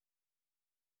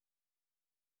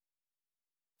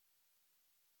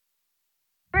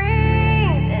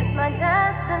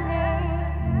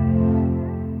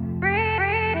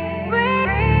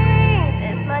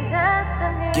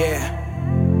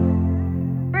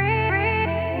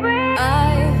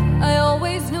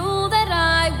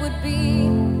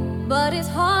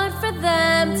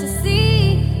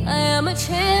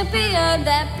barrier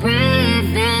that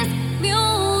breathes this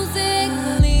music,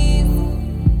 please.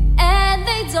 And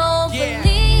they don't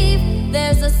believe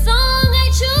there's a song I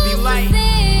choose to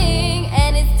sing,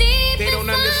 and it's deep They don't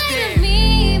inside understand, of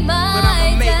me, my but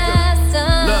I'ma make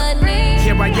 'em. Look, destiny.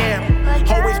 here I am,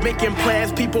 always making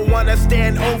plans. People wanna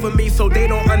stand over me, so they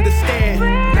don't understand.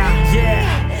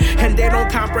 Yeah, and they don't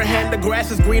comprehend. The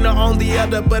grass is greener on the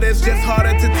other, but it's just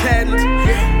harder to tend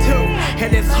to.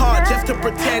 And it's hard just to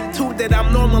pretend too that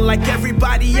I'm normal like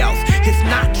everybody else. It's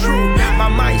not true. My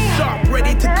mind's sharp,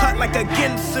 ready to cut like a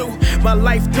Ginsu. My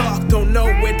life dark, don't know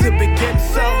where to begin.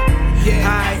 So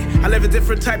I live a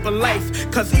different type of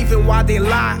life, cause even while they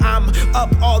lie, I'm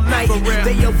up all night.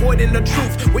 They avoiding the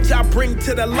truth, which I bring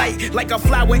to the light. Like a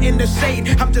flower in the shade,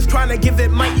 I'm just trying to give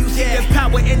it might. You see there's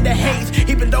power in the haze,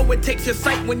 even though it takes your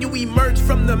sight. When you emerge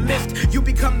from the mist, you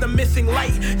become the missing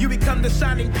light. You become the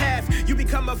shining path, you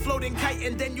become a floating kite.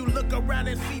 And then you look around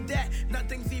and see that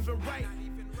nothing's even right.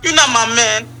 You're not my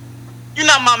man. You're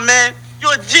not my man.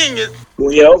 You're a genius.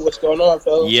 Well, yo, what's going on,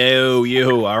 fellas?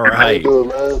 Yo, all right. How you doing,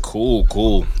 man? Cool.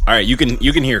 All right, you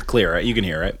can hear clear, right? You can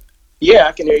hear, right? Yeah,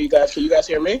 I can hear you guys. Can you guys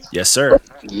hear me? Yes, sir.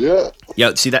 Yeah.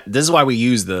 Yeah, see that this is why we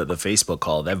use the Facebook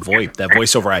call. That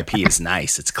voice over IP is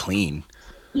nice. It's clean.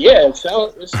 Yeah, it's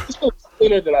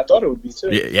cleaner than I thought it would be, too.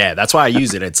 Yeah, that's why I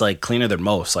use it. It's like cleaner than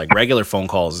most. Like regular phone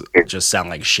calls just sound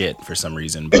like shit for some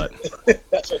reason, but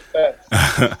That's a fact.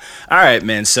 all right,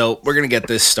 man. So we're gonna get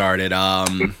this started.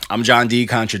 I'm John D.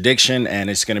 Contradiction, and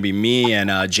it's gonna be me and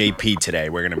JP today.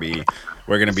 We're gonna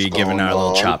be giving our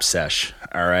little chop sesh.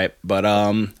 All right, but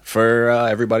for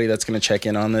everybody that's gonna check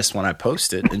in on this when I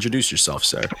post it, introduce yourself,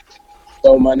 sir.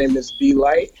 So my name is B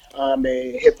Light. I'm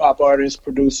a hip-hop artist,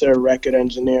 producer, record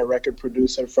engineer, record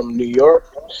producer from New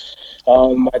York.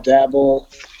 I dabble,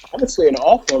 honestly, in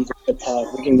all forms of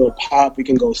hip-hop. We can go pop, we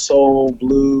can go soul,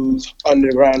 blues,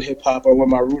 underground hip-hop, or where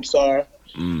my roots are.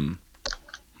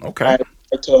 Okay. I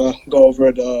like to go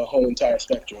over the whole entire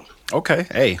spectrum. Okay.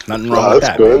 Hey, nothing wrong with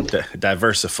that's that. good.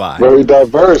 Diversify. Very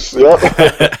diverse. Yeah.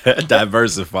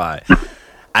 Diversify.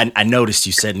 I noticed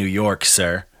you said New York,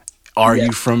 sir. Are Yeah.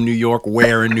 you from New York?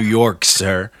 Where in New York,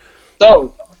 sir?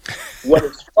 So, what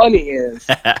is funny is,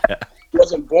 I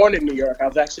wasn't born in New York. I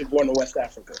was actually born in West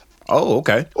Africa. Oh,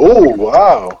 okay. Oh,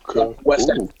 wow. Okay. West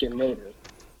Ooh. African native.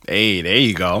 Hey, there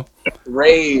you go.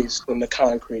 Raised in the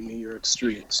concrete New York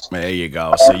streets. There you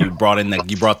go. So you brought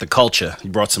the culture. You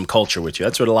brought some culture with you.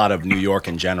 That's what a lot of New York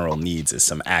in general needs, is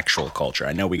some actual culture.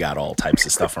 I know we got all types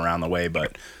of stuff around the way,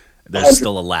 but there's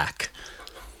still a lack.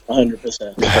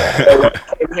 100%. I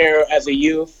came here as a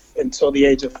youth. Until the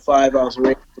age of 5, I was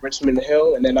raised in Richmond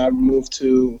Hill, and then I moved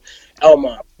to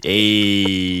Elmont.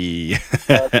 Hey,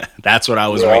 that's what I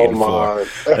was waiting for. my.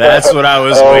 That's what I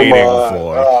was Oh, waiting my.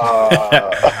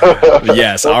 for.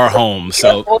 Yes, our home.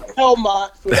 So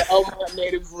Elmont, for the Elmont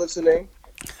natives listening.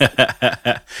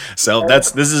 So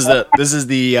this is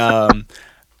the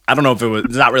I don't know if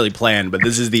it's not really planned, but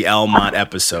this is the Elmont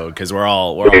episode because we're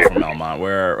all from Elmont.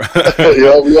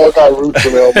 Yeah, we all got roots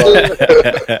in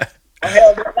Elmont.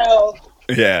 Hell.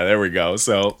 Yeah, there we go.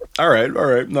 So all right,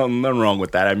 nothing wrong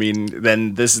with that. I mean,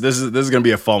 then this is gonna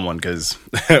be a fun one because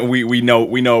we know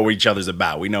what each other's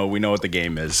about. We know what the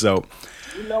game is. So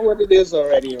You know what it is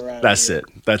already around that's here.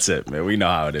 it, man. We know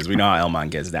how it is. We know how Elmont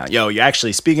gets down. Yo, you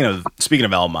actually speaking of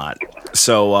Elmont.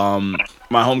 So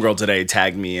my homegirl today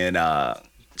tagged me in.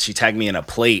 She tagged me in a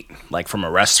plate like from a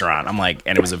restaurant. I'm like,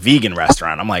 and it was a vegan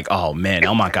restaurant. I'm like, oh man,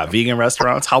 Elmont got vegan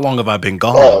restaurants. How long have I been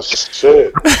gone? Oh,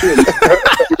 shit.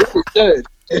 Good.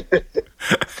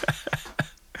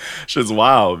 Shit's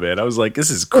wild, man. I was like, this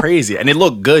is crazy, and it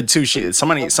looked good too.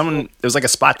 Someone, there was like a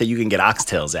spot that you can get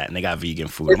oxtails at, and they got vegan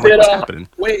food. I'm like, what's happening?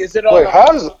 Wait, is it all? Wait,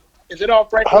 how's Is it all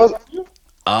Frank? how's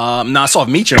No, I saw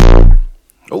Meech.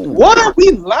 Oh, What are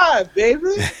we live,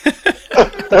 baby?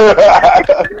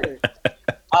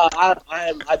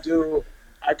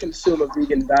 I consume a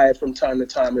vegan diet from time to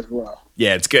time as well.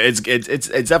 yeah, it's good. It's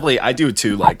definitely. I do it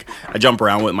too. Like I jump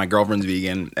around with my girlfriend's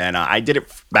vegan, and I did it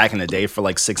back in the day for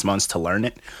like 6 months to learn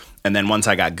it, and then once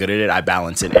I got good at it, I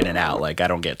balance it in and out. Like I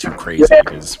don't get too crazy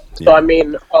because. So I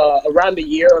mean, around a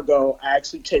year ago, I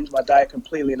actually changed my diet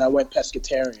completely, and I went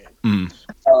pescatarian. I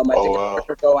think wow. a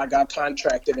year ago, I got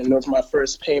contracted, and it was my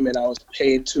first payment. I was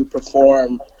paid to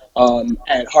perform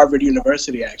at Harvard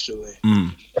University, actually.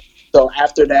 So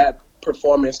after that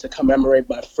performance to commemorate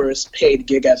my first paid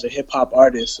gig as a hip-hop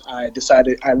artist, I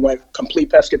decided I went complete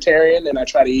pescatarian, and I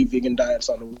try to eat vegan diets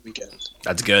on the weekends.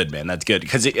 That's good, man. That's good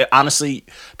because honestly,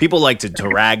 people like to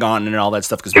rag on and all that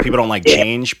stuff because people don't like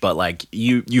change, but like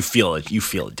you feel it. You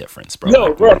feel a difference, bro.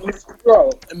 No, bro.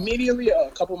 Immediately,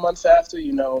 a couple months after,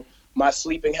 My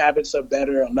sleeping habits are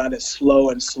better. I'm not as slow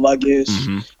and sluggish.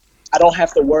 I don't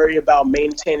have to worry about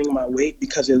maintaining my weight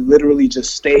because it literally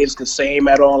just stays the same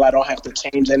at all. I don't have to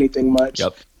change anything much.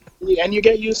 Yep. And you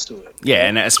get used to it. Yeah,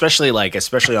 and especially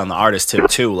on the artist tip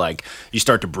too, like you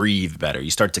start to breathe better,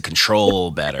 you start to control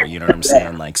better, you know what I'm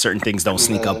saying? Like certain things don't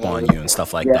sneak up on you and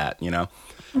stuff like that, you know?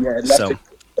 Yeah, So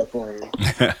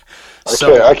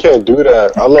I can't do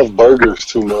that. I love burgers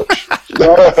too much.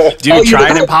 dude, try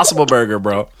an Impossible Burger,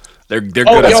 bro. They're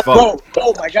good as fuck.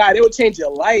 Oh my god, it would change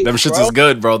your life. Them shits is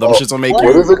good, bro. Them shits will make What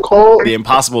you. is it called? The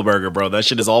Impossible Burger, bro. That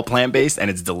shit is all plant based and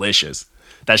it's delicious.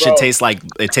 That shit tastes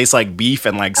like beef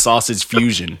and like sausage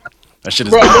fusion. That shit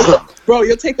is good. Bro,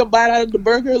 you'll take a bite out of the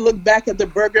burger, look back at the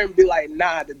burger, and be like,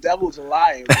 nah, the devil's a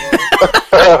liar, bro.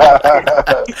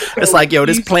 It's like, yo,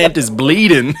 this plant is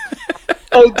bleeding.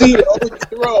 Bro.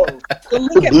 So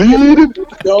look at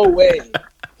no way.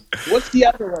 What's the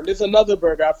other one? There's another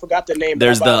burger. I forgot the name.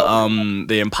 There's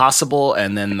the Impossible,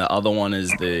 and then the other one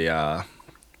is the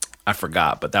I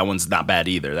forgot, but that one's not bad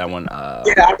either. That one I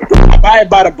buy it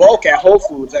by the bulk at Whole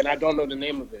Foods, and I don't know the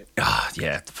name of it.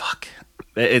 yeah, fuck.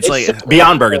 It's like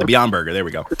Beyond Burger, the Beyond Burger. There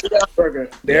we go. Beyond Burger.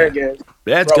 There it is.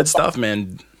 Yeah, it's good stuff,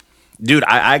 man. Dude,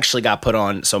 I actually got put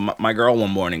on. So my girl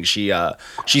one morning, she's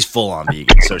full on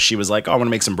vegan. So she was like, "Oh, I want to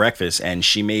make some breakfast," and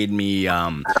she made me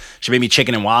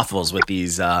chicken and waffles with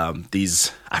these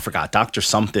I forgot Dr.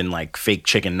 something like fake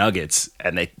chicken nuggets,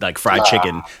 and they like fried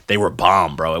chicken. They were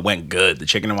bomb, bro. It went good. The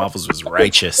chicken and waffles was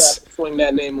righteous. Swing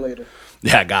that name later.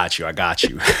 Yeah, I got you.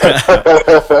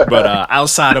 But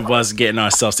outside of us getting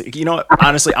ourselves, you know what?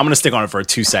 Honestly, I'm gonna stick on it for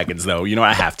 2 seconds though. You know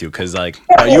I have to because like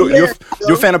you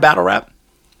a fan of battle rap?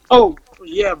 Oh,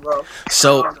 yeah, bro.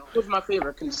 So, who's my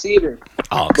favorite? Conceited.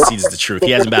 Oh, Conceited's the truth.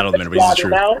 He hasn't battled him in a minute, but he's the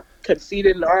truth. Now,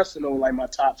 Conceited and Arsenal, like my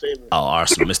top favorite. Oh,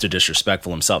 Arsenal, Mr.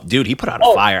 Disrespectful himself. Dude, he put out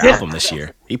a fire album this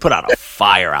year.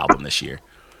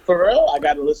 For real? I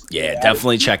gotta listen to it. Yeah,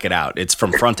 definitely check it out. It's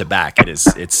from front to back.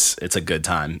 It's a good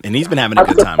time. And he's been having a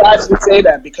good time. I'm surprised you say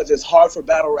that because it's hard for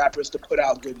battle rappers to put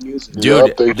out good music.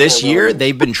 Dude, this year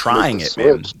they've been trying it,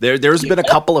 man. There's been a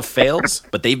couple of fails,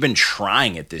 but they've been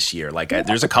trying it this year. Like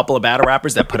there's a couple of battle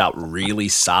rappers that put out really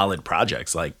solid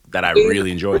projects like that I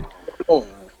really enjoyed.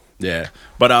 Yeah.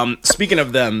 But speaking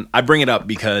of them, I bring it up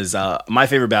because my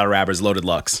favorite battle rapper is Loaded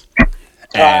Lux.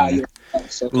 And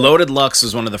Loaded Lux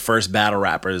was one of the first battle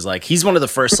rappers. Like he's one of the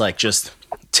first, like, just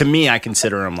to me, I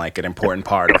consider him like an important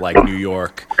part of like New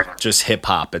York, just hip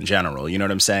hop in general. You know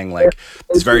what I'm saying? Like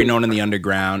he's very known in the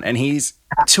underground, and he's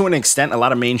to an extent, a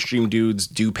lot of mainstream dudes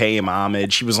do pay him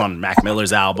homage. He was on Mac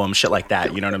Miller's album, shit like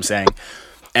that. You know what I'm saying?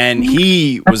 And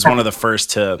he was one of the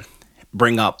first to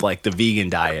bring up like the vegan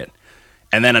diet.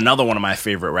 And then another one of my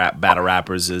favorite battle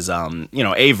rappers is,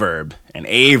 Averb. And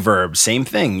Averb, same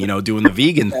thing, doing the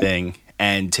vegan thing.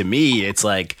 And to me, it's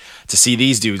like to see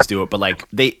these dudes do it, but like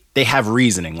they have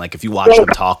reasoning. Like if you watch them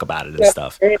talk about it and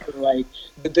stuff. Like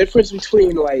the difference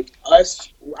between like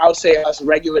us, I would say us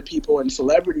regular people and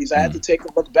celebrities. I had to take a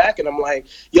look back, and I'm like,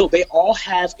 yo, they all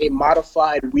have a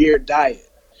modified weird diet.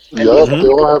 And they all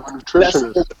have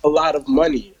nutrition. That's a lot of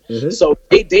money. So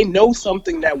they know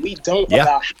something that we don't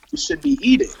about how we should be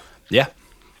eating. Yeah,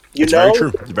 it's know? Very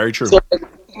true. It's very true. So,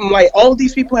 like all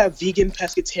these people have vegan,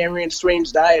 pescatarian,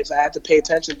 strange diets. I have to pay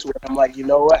attention to it. I'm like, you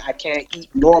know what? I can't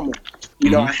eat normal.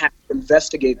 I have to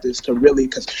investigate this to really,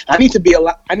 because I need to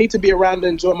be around to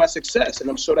enjoy my success, and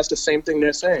I'm sure that's the same thing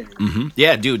they're saying.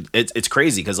 Yeah, dude, it's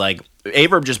crazy because like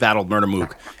Averb just battled Murder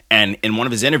Mook, and in one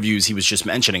of his interviews, he was just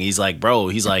mentioning, he's like,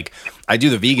 I do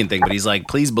the vegan thing, but he's like,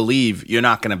 please believe you're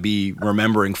not gonna be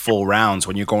remembering full rounds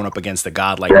when you're going up against a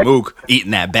god like Mook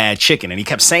eating that bad chicken, and he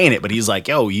kept saying it, but he's like,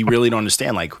 yo, you really don't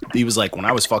understand. Like he was like, when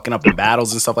I was fucking up in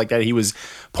battles and stuff like that, he was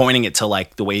pointing it to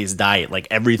like the way his diet, like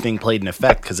everything played an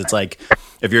effect, because it's like,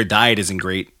 if your diet isn't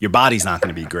great, your body's not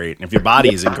going to be great. And if your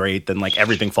body isn't great, then like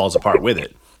everything falls apart with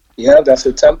it. Yeah, that's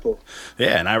the temple.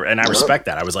 Yeah, and I respect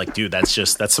that. I was like, dude, that's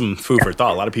some food for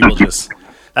thought. A lot of people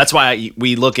that's why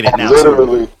we look at it now.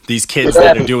 Literally. These kids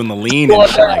that are doing the lean and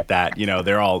shit like that,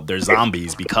 they're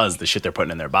zombies because the shit they're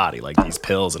putting in their body, like these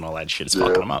pills and all that shit is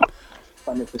fucking them up.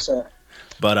 100%.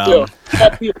 But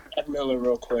Mac Miller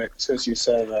real quick, since you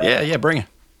said that. Yeah, bring it.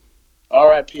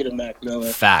 R.I.P. to Mac Miller.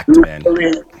 Fact, man.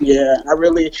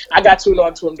 I got tuned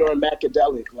on to him during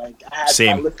Macadelic. Like, I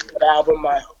listened to the album.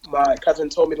 My cousin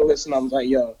told me to listen. I was like,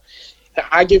 yo,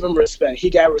 I give him respect. He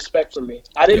got respect from me.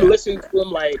 I didn't listen to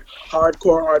him like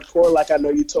hardcore, like I know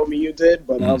you told me you did,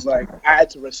 but I was like, I had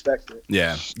to respect it.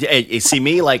 Yeah. See,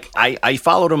 me, like, I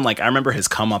followed him. Like, I remember his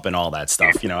come up and all that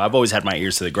stuff. I've always had my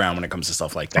ears to the ground when it comes to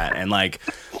stuff like that. And, like,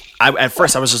 at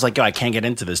first I was just like, yo, I can't get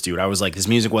into this dude. I was like, his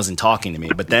music wasn't talking to me.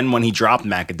 But then when he dropped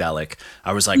Macadelic,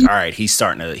 I was like, all right, he's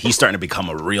starting to become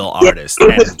a real artist.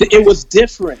 It was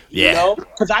different, Yeah. you know,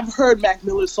 because I've heard Mac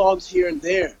Miller songs here and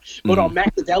there, but on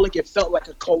Macadelic, it felt like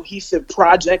a cohesive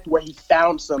project where he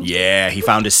found something. Yeah, he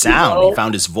found his sound. You know? He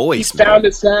found his voice. He found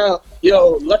his sound.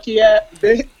 Yo, Lucky at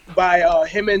by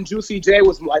him and Juicy J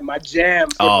was like my jam.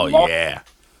 Oh yeah.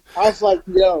 I was like,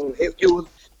 yo,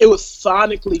 it was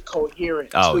sonically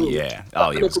coherent. Oh too. yeah.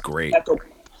 Oh yeah, it was great.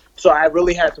 So I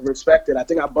really had to respect it. I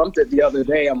think I bumped it the other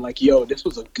day. I'm like, yo, this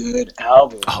was a good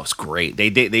album. Oh, it's great. They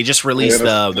just released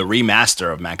the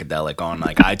remaster of Macadelic on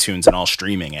like iTunes and all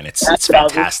streaming, and it's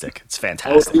fantastic. It's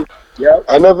fantastic. Yep.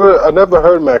 I never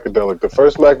heard Macadelic. The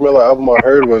first Mac Miller album I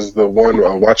heard was the one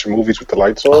watching movies with the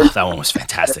lights on. Oh, that one was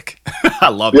fantastic. I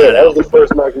love Yeah, that that was album. the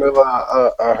first Mac Miller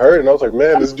I heard, and I was like,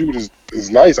 man, this dude is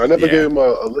nice. I never gave him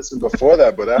a listen before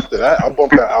that, but after that, I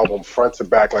bumped that album front to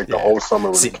back like the whole summer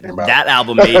when it came out. That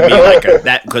album made me like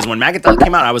that because when Macadelic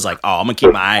came out, I was like, oh, I'm gonna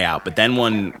keep my eye out. But then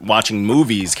when watching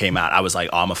movies came out, I was like,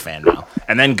 oh, I'm a fan now.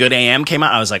 And then Good AM came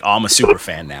out, I was like, oh, I'm a super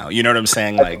fan now. You know what I'm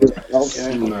saying? Like,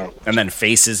 Okay. No. and then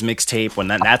Faces mixtape.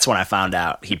 That's when I found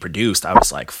out he produced. I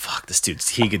was like, fuck, this dude,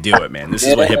 he could do it, man. This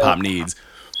is what hip hop needs.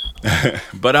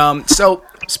 But so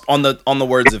on the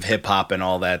words of hip hop and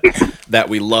all that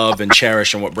we love and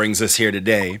cherish and what brings us here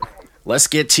today, let's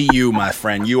get to you, my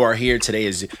friend. You are here today.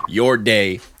 Is your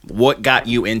day. What got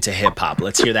you into hip hop?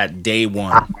 Let's hear that day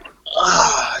one.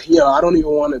 Yo, I don't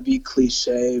even want to be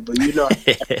cliche, but you know,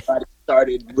 everybody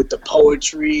started with the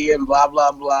poetry and blah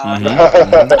blah blah.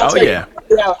 Oh yeah.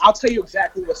 Yeah, I'll tell you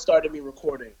exactly what started me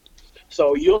recording.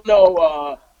 So you'll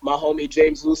know my homie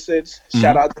James Lucid.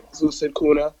 Shout out to James Lucid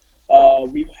Kuna.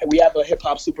 We have a hip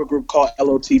hop supergroup called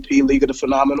LOTP, League of the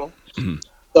Phenomenal.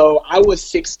 So I was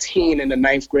 16 in the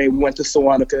 9th grade. We went to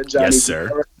Sewanaka. Johnny Yes,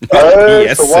 sir. Hey,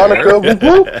 Yes, Sewanaka, whoop,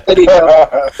 whoop. There you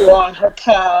go.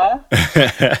 Sewanaka.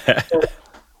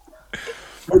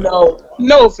 You know,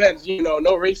 no offense, you know,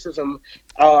 no racism.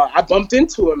 I bumped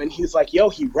into him and he's like, yo,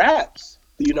 he raps.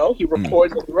 You know, he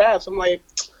records and raps. I'm like,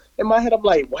 in my head, I'm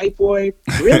like, white boy,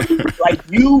 really? Like,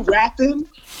 you rapping?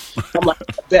 I'm like,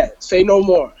 I bet. Say no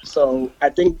more. So I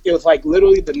think it was like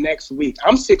literally the next week.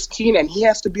 I'm 16 and he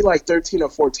has to be like 13 or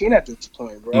 14 at this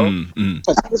point, bro.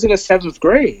 Because he was in the 7th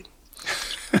grade.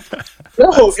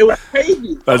 Yo, it was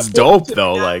crazy. That's dope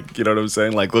though. Like, you know what I'm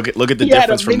saying? Like, look at the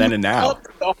difference from then and now.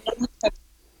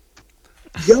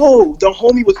 Yo, the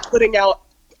homie was putting out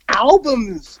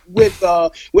albums with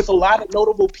a lot of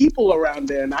notable people around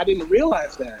there, and I didn't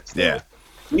realize that. So Yeah.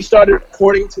 we started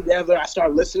recording together. I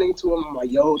started listening to him. I'm like,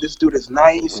 yo, this dude is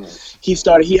nice. He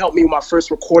helped me with my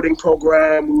first recording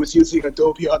program. We was using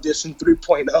Adobe Audition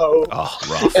 3.0 Oh,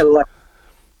 rough. and like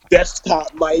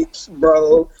desktop mics,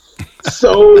 bro.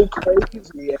 So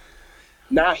crazy.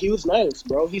 Nah, he was nice,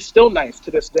 bro. He's still nice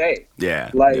to this day. Yeah.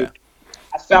 Like, yeah.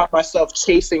 I found myself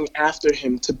chasing after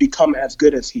him to become as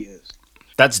good as he is.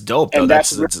 That's dope, though. And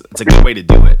That's that's a good way to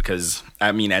do it. Because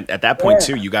I mean, at that point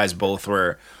too, you guys both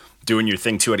were doing your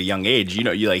thing too at a young age. You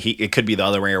know, it could be the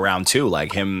other way around too.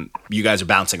 Like you guys are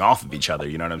bouncing off of each other.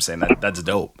 You know what I'm saying? That's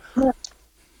dope.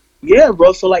 Yeah,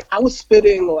 bro. So like, I was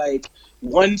spitting like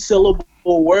one syllable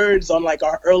words on like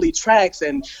our early tracks,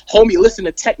 and homie listened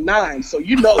to Tech Nine, so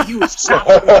you know he was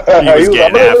chopping. He was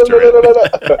getting after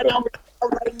it. And I'm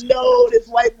like, no, this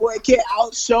white boy can't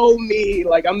outshow me.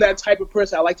 Like, I'm that type of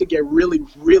person. I like to get really,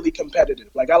 really competitive.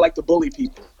 Like, I like to bully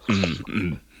people.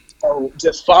 So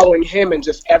just following him and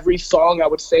just every song I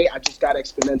would say, I just got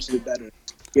exponentially better.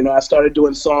 You know, I started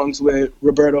doing songs with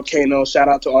Roberto Cano. Shout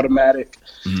out to Automatic.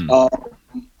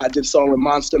 I did a song with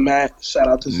Monster Matt. Shout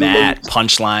out to Zulu. Matt,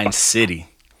 Punchline City.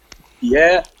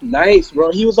 Yeah, nice,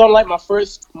 bro. He was on like my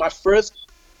first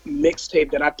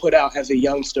mixtape that I put out as a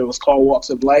youngster. It was called Walks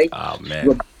of Life. Oh man.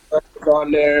 Roberto was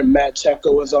on there. Matt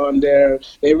Checo was on there.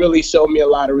 They really showed me a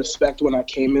lot of respect when I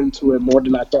came into it, more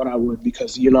than I thought I would,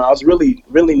 because you know I was really,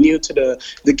 really new to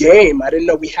the game. I didn't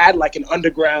know we had like an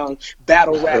underground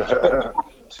battle rap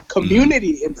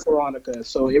community in Veronica,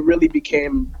 so it really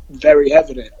became very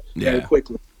evident very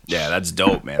quickly. Yeah, that's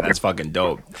dope, man. That's fucking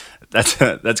dope.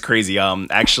 That's crazy.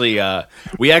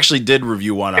 We actually did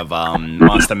review one of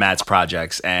Monster Matt's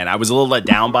projects, and I was a little let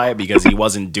down by it because he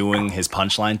wasn't doing his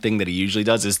punchline thing that he usually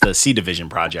does. It's the C Division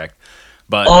project.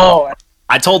 But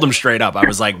I told him straight up, I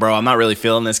was like, bro, I'm not really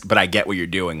feeling this, but I get what you're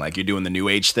doing. Like, you're doing the new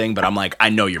age thing, but I'm like, I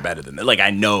know you're better than that. Like,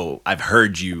 I know I've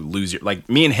heard you lose your, like,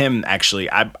 me and him, actually,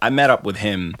 I met up with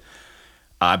him.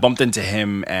 I bumped into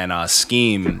him and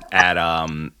Scheme at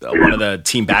one of the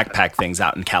Team Backpack things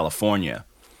out in California.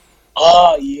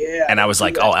 Oh yeah. And I was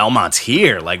like, oh, Elmont's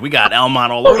here. Like we got Elmont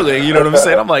all over there. You know what I'm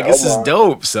saying? I'm like, this is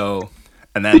dope. So,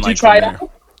 and then Did like you try it from out?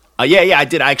 there- yeah, I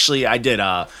did. Actually, I did.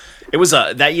 It was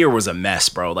that year was a mess,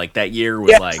 bro. Like that year was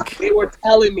Yes, like, they were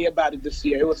telling me about it this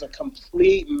year. It was a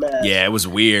complete mess. yeah, it was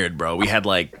weird, bro. We had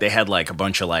like they had like a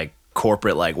bunch of like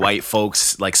corporate like white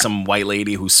folks, like some white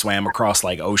lady who swam across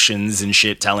like oceans and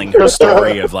shit, telling her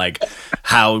story of like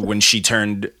how when she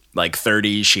turned like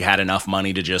 30 she had enough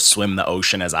money to just swim the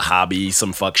ocean as a hobby,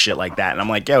 some fuck shit like that. And I'm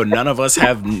like, yo, none of us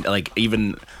have like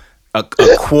even a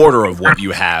quarter of what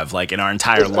you have like in our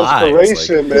entire lives.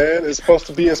 Inspiration, Like, man. It's supposed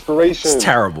to be inspiration. it's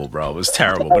terrible, bro. It was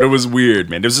terrible, but it was weird,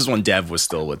 man. There was this when Dev was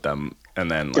still with them, and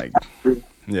then like,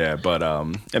 yeah, but I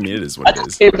mean, it is what it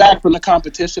is. Came back from the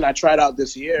competition I tried out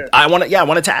this year. I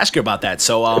wanted to ask you about that.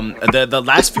 So the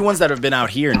last few ones that have been out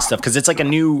here and stuff, because it's like a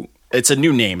new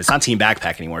name. It's not Team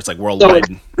Backpack anymore. It's like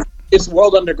Worldwide It's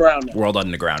World Underground now. World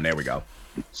Underground. There we go.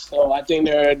 So I think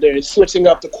they're switching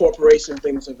up the corporation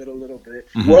things of it a little bit.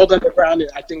 Mm-hmm. World Underground,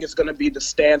 I think, is going to be the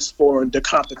stance for the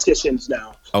competitions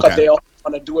now because Okay. they all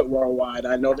want to do it worldwide.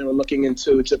 I know they were looking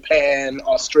into Japan,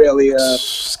 Australia,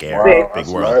 Scary, Wow, big that's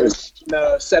world.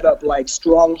 nice. set up like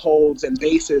strongholds and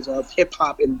bases of hip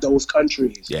hop in those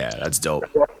countries. Yeah, that's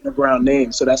dope. World Underground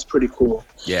name, so that's pretty cool.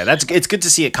 Yeah, it's good to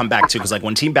see it come back too. Because like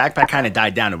when Team Backpack kind of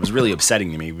died down, it was really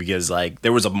upsetting to me because like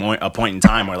there was a point in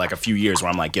time where like a few years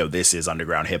where I'm like, yo, this is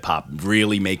underground hip hop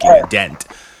really making a dent.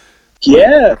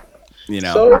 Yeah. You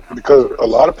know. So Because a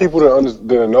lot of people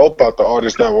didn't know about the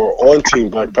artists that were on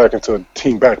Team Backpack until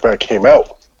Team Backpack came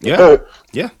out. Yeah.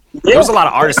 Yeah. There was a lot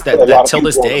of artists A lot that of till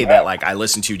this people day on that that. like I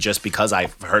listened to just because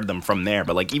I've heard them from there.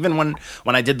 But like even when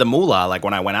I did the Moolah, like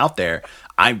when I went out there,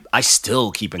 I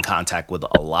still keep in contact with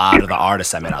a lot of the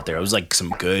artists I met out there. It was like some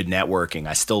good networking.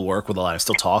 I still work with a lot. I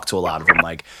still talk to a lot of them.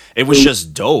 Like it was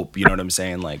just dope. You know what I'm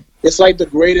saying? Like it's like the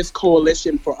greatest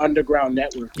coalition for underground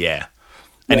network. yeah.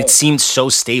 And it seemed so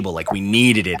stable, like we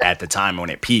needed it at the time when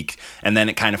it peaked, and then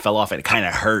it kind of fell off. And it kind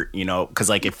of hurt, you know, because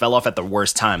like it fell off at the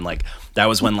worst time. Like that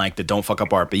was when like the Don't Fuck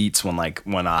Up Our Beats, when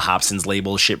Hobson's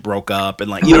label shit broke up, and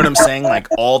like you know what I'm saying, like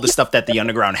all the stuff that the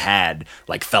underground had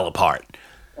like fell apart.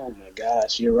 Oh my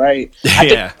gosh, you're right. I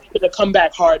Yeah. think it's gonna come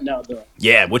back hard now, though.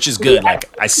 Yeah, which is good. Like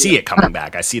I see it coming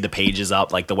back. I see the pages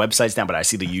up, like the website's down, but I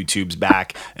see the YouTube's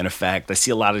back in effect. I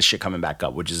see a lot of shit coming back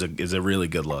up, which is a really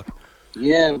good look.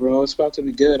 Yeah, bro, it's about to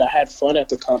be good. I had fun at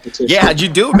the competition. Yeah, how'd you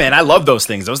do, man? I love those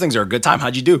things. Those things are a good time.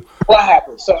 How'd you do? What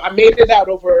happened? So I made it out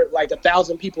over like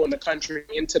 1,000 people in the country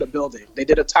into the building. They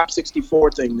did a top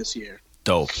 64 thing this year.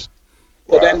 Dope. So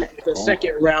then the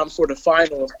second round for the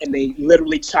finals, and they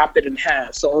literally chopped it in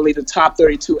half. So only the top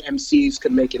 32 MCs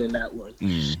could make it in that one.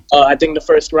 I think the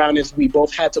first round is we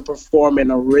both had to perform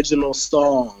an original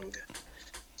song.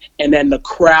 And then the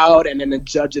crowd and then the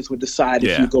judges would decide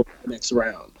if Yeah. you go to the next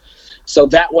round. So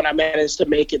that one I managed to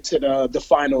make it to the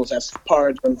finals as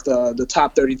part of the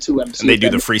top 32 MCs. And they do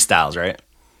the freestyles, right?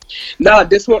 No,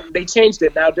 this one they changed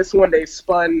it. Now this one they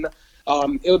spun.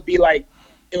 It would be like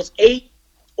it was 8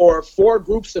 or 4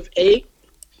 groups of 8,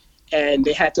 and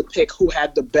they had to pick who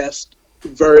had the best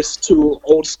verse to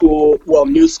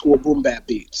new school boom bap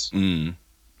beats.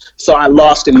 So I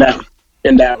lost in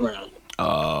that round.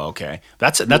 Oh, okay.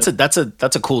 That's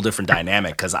a cool different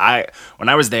dynamic because when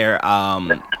I was there,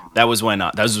 that was when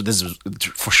this was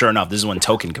for sure enough. This is when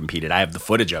Token competed. I have the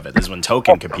footage of it. This is when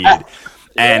Token competed.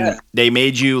 And they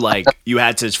made you like you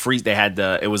had to freeze. They had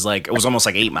it was almost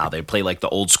like 8 Mile. They play like the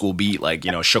old school beat, like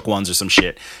you know Shook Ones or some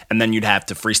shit, and then you'd have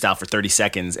to freestyle for 30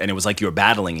 seconds, and it was like you were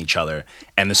battling each other.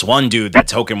 And this one dude that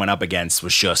Token went up against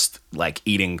was just like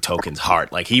eating Token's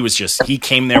heart. Like he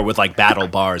came there with like battle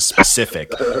bars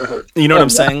specific. You know what I'm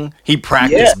saying? He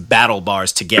practiced battle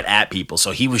bars to get at people,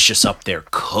 so he was just up there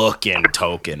cooking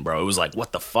Token, bro. It was like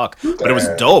what the fuck, but it was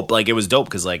dope. Like it was dope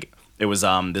because like. It was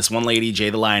this one lady, Jay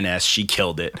the Lioness, she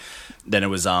killed it. Then it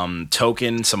was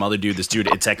Token, some other dude, this dude,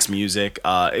 It's X Music.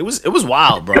 It was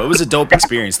wild, bro. It was a dope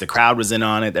experience. The crowd was in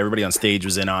on it. Everybody on stage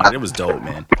was in on it. It was dope,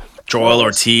 man. Joel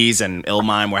Ortiz and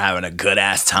Illmind were having a good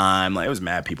ass time. Like it was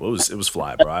mad people. It was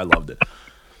fly, bro. I loved it.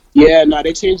 Yeah, no,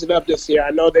 they changed it up this year. I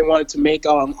know they wanted to make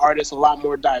artists a lot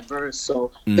more diverse, so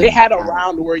they had a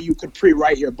round where you could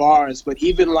pre-write your bars, but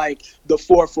even like the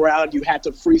 4th round, you had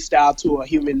to freestyle to a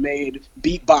human-made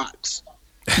beatbox,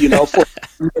 you know, for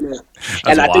a minute.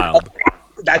 That's wild.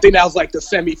 I think that was like the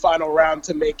semi-final round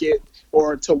to make it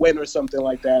or to win or something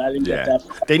like that. I didn't get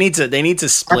that. They need to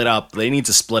split up. They need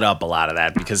to split up a lot of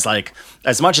that because like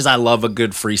as much as I love a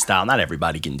good freestyle, not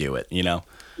everybody can do it, you know.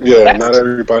 Yeah, not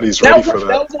everybody's ready for That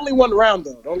that. was only one round,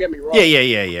 though. Don't get me wrong.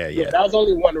 Yeah. That was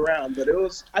only one round, but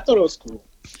I thought it was cool.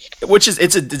 Which is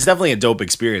it's definitely a dope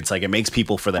experience. Like it makes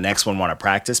people for the next one want to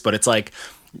practice, but it's like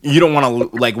you don't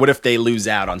want to like. What if they lose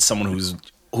out on someone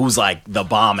who's like the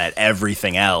bomb at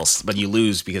everything else, but you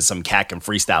lose because some cat can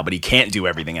freestyle, but he can't do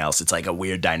everything else. It's like a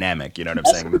weird dynamic. You know what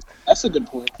I'm saying? That's a good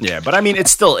point. Yeah, but I mean,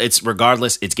 it's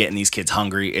regardless. It's getting these kids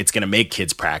hungry. It's gonna make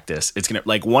kids practice. It's gonna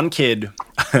like one kid.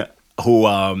 Who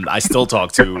I still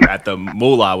talk to at the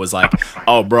Moolah was like,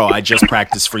 oh, bro, I just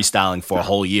practiced freestyling for a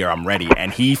whole year. I'm ready.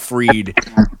 And he freed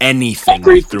anything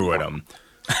we threw at him.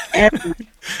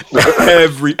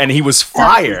 And he was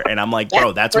fire. And I'm like,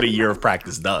 bro, that's what a year of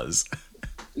practice does.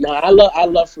 No, I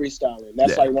love freestyling.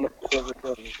 That's like one of my favorite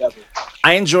things ever.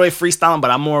 I enjoy freestyling,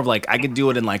 but I'm more of like I could do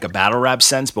it in like a battle rap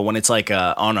sense. But when it's like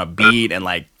on a beat and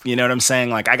like you know what I'm saying,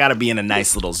 like I got to be in a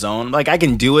nice little zone. Like I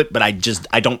can do it, but I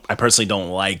personally don't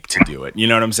like to do it. You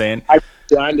know what I'm saying? I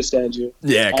understand you.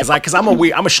 Yeah, because I'm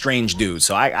a strange dude,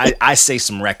 so I say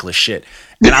some reckless shit,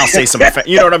 and I'll say some,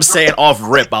 you know what I'm saying, off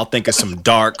rip. I'll think of some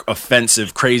dark,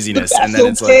 offensive craziness, and then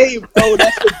it's okay, like, bro,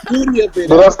 that's the beauty of it.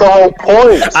 But that's the whole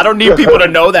point. I don't need people to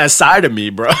know that side of me,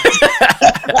 bro.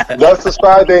 That's the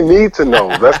side they need to know.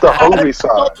 That's the hungry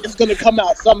side. It's gonna come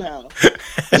out somehow.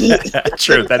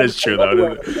 True, that is true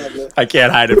though. I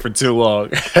can't hide it for too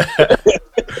long.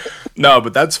 No,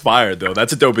 but that's fire though.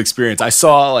 That's a dope experience. I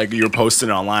saw like you were posting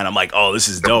it online. I'm like, oh, this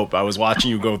is dope. I was watching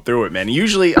you go through it, man.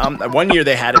 Usually, one year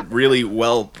they had it really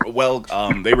well.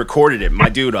 They recorded it. My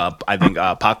dude, I think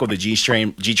Paco the G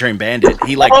Train Bandit.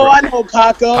 He like. Oh, I know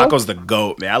Paco. Paco's the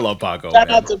goat, man. I love Paco. Shout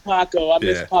out to Paco. I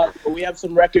miss Paco. We have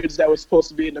some records that were supposed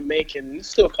to be in the making. It's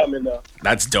still coming though.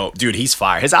 That's dope, dude. He's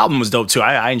fire. His album was dope too.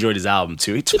 I enjoyed his album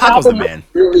too. Paco's the man.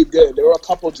 Really good. There were a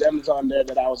couple gems on there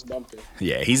that I was bumping.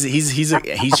 Yeah, he's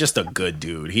just a good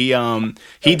dude. He helped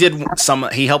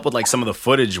with like some of the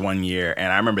footage one year,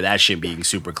 and I remember that shit being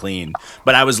super clean.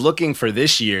 But I was looking for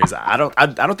this year's. I don't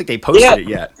think they posted it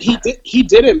yet. He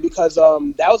didn't because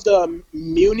that was the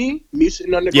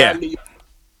Music Underground. Yeah.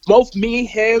 Both me,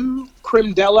 him,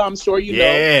 Crimdella, I'm sure you know.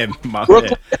 Yeah,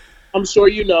 Brooklyn, I'm sure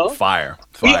you know. Fire.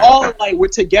 We all were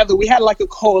together. We had like a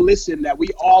coalition that we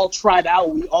all tried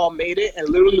out. We all made it, and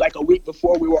literally like a week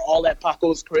before, we were all at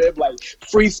Paco's crib, like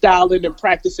freestyling and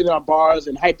practicing our bars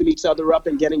and hyping each other up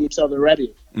and getting each other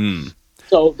ready.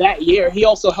 So that year, he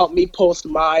also helped me post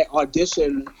my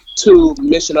audition to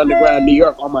Mission Underground New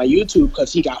York on my YouTube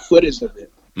because he got footage of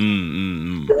it.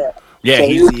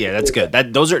 Yeah, that's good.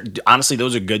 Those are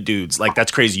good dudes. Like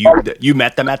that's crazy. You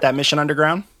met them at that Mission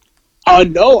Underground?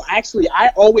 No, actually, I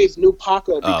always knew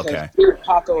Paco because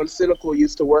Paco and Cynical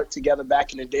used to work together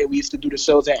back in the day. We used to do the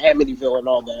shows at Amityville and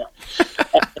all that.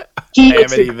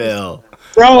 Amityville.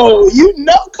 Bro, you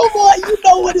know, come on, you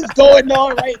know what is going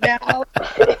on right now.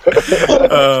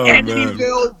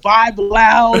 Amityville, Vibe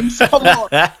Lounge, come on.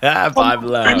 Vibe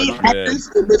Lounge, any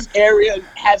artist in this area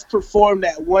has performed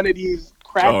at one of these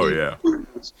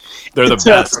they're the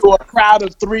best. To a crowd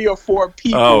of 3 or 4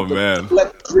 people. Oh man,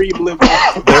 let the dream live.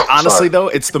 Honestly though,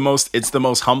 it's the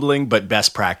most humbling but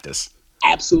best practice.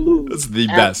 Absolutely, it's the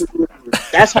best.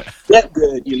 That's how you get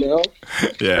good, you know.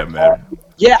 Yeah, man.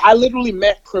 Yeah, I literally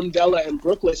met Crimdella and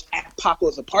Brooklyn at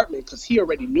Paco's apartment because he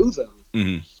already knew them.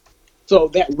 Mm-hmm. So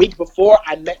that week before,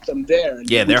 I met them there.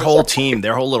 Yeah, their whole team,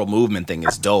 their whole little movement thing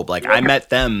is dope. Like, I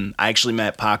actually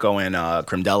met Paco and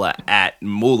Crimdella at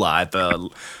Moolah at the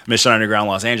Mission Underground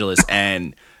Los Angeles,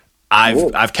 and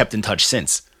I've kept in touch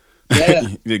since.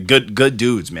 Yeah. Good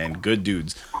dudes, man. Good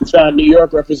dudes. New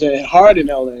York represented hard in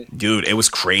LA. Dude, it was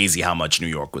crazy how much New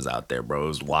York was out there, bro. It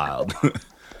was wild.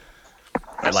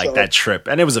 I like that trip.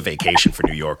 And it was a vacation for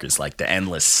New Yorkers, like the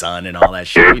endless sun and all that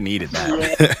shit. We needed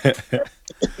that. Yeah.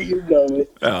 You know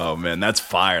it. Oh man, that's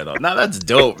fire though. No, that's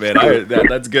dope, man.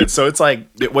 That's good. So it's like,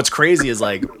 what's crazy is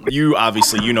like, you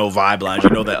obviously, you know Vibe Lounge,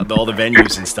 you know all the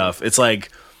venues and stuff. It's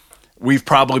like, we've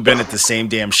probably been at the same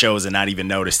damn shows and not even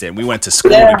noticed it. We went to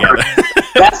school together.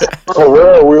 Oh,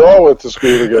 well, we all went to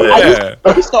school together. Yeah.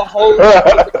 I used to host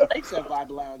mics at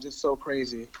Vibe Lounge. It's so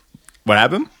crazy. What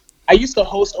happened? I used to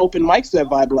host open mics at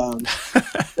Vibe Lounge.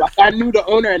 Like, I knew the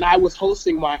owner, and I was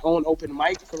hosting my own open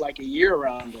mic for like a year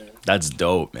around there. That's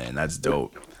dope, man. That's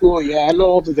dope. Cool, yeah. I know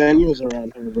all the venues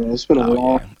around here, bro. It's been a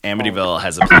long time. Amityville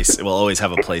has a place. It will always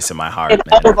have a place in my heart, and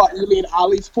man. You mean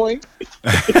Ollie's Point?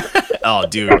 Oh,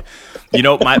 dude. You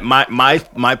know,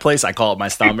 my place, I call it my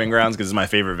stomping grounds because it's my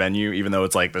favorite venue, even though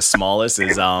it's like the smallest,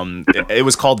 is it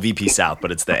was called VP South,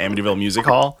 but it's the Amityville Music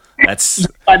Hall.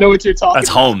 I know what you're talking That's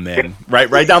about. Home, man.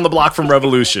 Right down the block from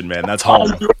Revolution, man. That's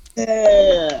home.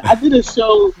 Yeah. I did a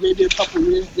show maybe a couple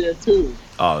years there too.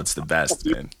 Oh, it's the best,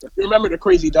 man. You remember the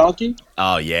Crazy Donkey?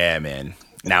 Oh yeah, man.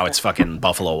 Now it's fucking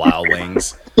Buffalo Wild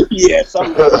Wings. Yeah,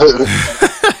 something.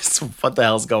 What the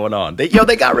hell's going on? They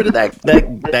got rid of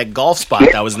that golf spot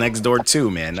that was next door too,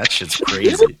 man. That shit's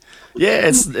crazy. Yeah,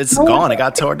 it's gone. It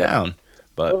got tore down.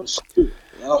 But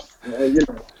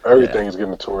Everything's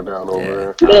getting torn down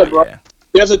over there. Yeah, bro. yeah.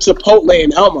 There's a Chipotle in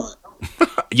Elmont.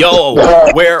 Yo,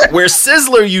 where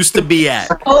Sizzler used to be at.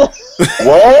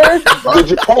 What? Did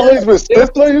you call these with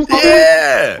Sizzler? You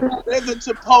Yeah. There's a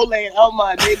Chipotle in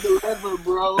Elmont. They deliver,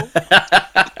 bro.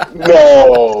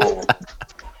 No.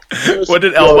 What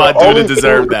did Elmont do to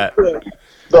deserve that?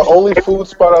 The only food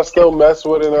spot I still mess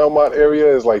with in Elmont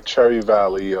area is like Cherry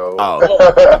Valley, yo. Oh,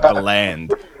 the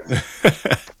land.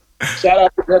 Shout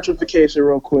out to gentrification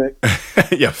real quick.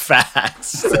 Yeah,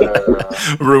 facts.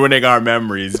 Yeah. Ruining our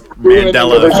memories. Ruining-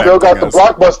 Mandela They still got the affecting us.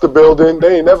 Blockbuster building.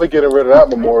 They ain't never getting rid of that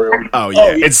memorial. Oh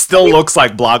yeah, it still looks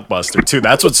like Blockbuster too.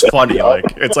 That's what's funny. Like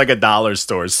it's like a dollar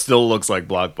store. It still looks like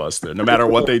Blockbuster, no matter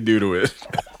what they do to it.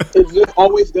 It's just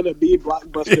always gonna be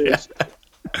Blockbuster. Yeah.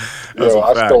 Yo, a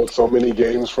I fact. stole so many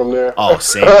games from there. Oh,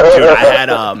 same, dude.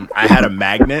 I had a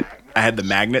magnet. I had the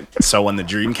magnet. So when the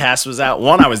Dreamcast was out,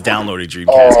 I was downloading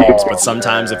Dreamcast games, but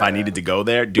sometimes if I needed to go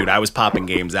there, dude, I was popping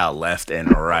games out left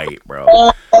and right,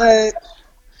 bro.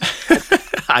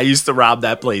 I used to rob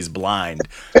that place blind.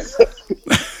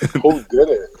 Who did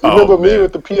it? You Oh, remember me man.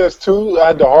 with the PS2? I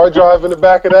had the hard drive in the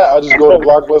back of that. I just go to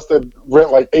Blockbuster,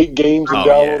 rent like 8 games, and Oh,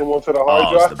 download yeah. them onto the Oh,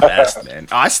 hard it's drive. the best, man.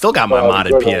 Oh, I still got my Oh,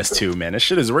 modded good old PS2, man. This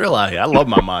shit is real out here. I love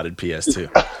my modded PS2.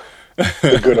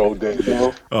 The good old days,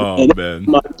 yo. Oh, man.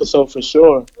 My episode for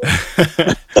sure.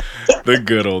 The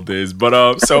good old days.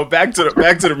 But so back to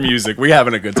the music. We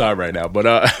having a good time right now. But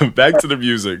back to the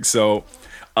music. So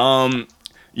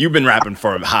you've been rapping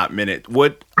for a hot minute.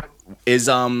 What is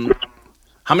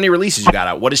how many releases you got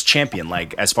out? What is Champion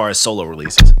like as far as solo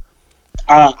releases?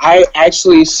 I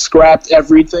actually scrapped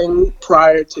everything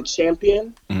prior to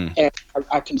Champion, and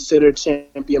I consider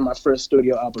Champion my first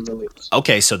studio album release.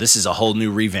 Okay, so this is a whole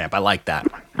new revamp. I like that.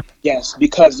 Yes,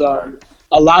 because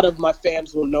a lot of my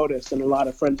fans will notice, and a lot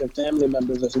of friends and family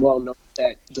members as well know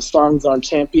that the songs on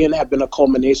Champion have been a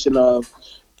culmination of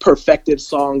perfected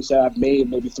songs that I've made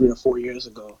maybe 3 or 4 years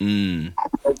ago.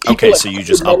 Okay, so you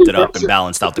just upped it up and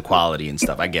balanced out the quality and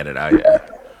stuff. I get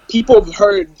it. People have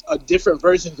heard different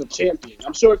versions of Champion.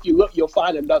 I'm sure if you look, you'll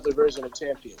find another version of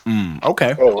Champion.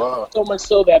 Okay. Oh, wow. So much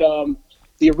so that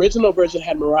the original version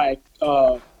had Mariah.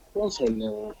 What's her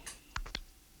name?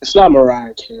 It's not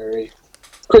Mariah Carey.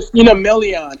 Christina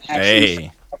Milian actually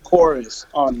sang a chorus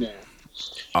on there.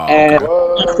 Oh, And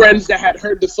okay. my friends that had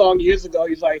heard the song years ago,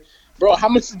 he's like, "Bro, how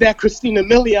much did that Christina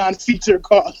Milian feature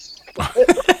cost?" I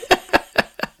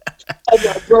was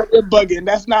like, "Bro, you're bugging.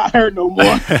 That's not her no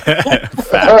more."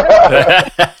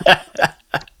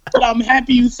 But I'm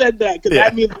happy you said that because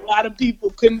that means a lot of people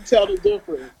couldn't tell the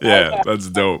difference. Yeah, that's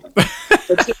dope. But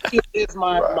Champion is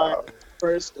my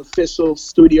first official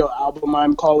studio album,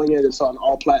 I'm calling it. It's on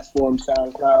all platforms,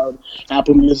 SoundCloud,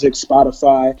 Apple Music,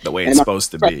 Spotify. The way it's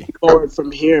supposed to be. Forward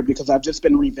from here because I've just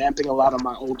been revamping a lot of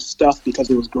my old stuff because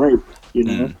it was great, you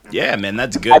know? Yeah, man,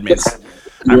 that's good, man.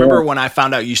 I remember when I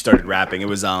found out you started rapping, it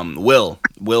was Will.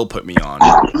 Will put me on.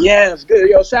 Yeah, it's good.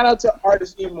 Yo, shout out to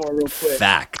Artist Emo real quick.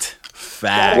 Fact.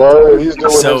 Word, he's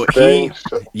doing So his thing.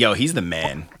 he's the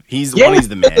man. He's Yeah.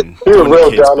 the man. He's a Doing the real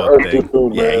kids' down-to-earth book thing.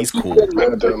 dude, Yeah, man. he's cool.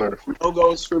 Man, down there.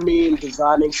 Logos for me and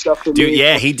designing stuff for Dude, me.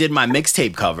 yeah, he did my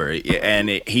mixtape cover, and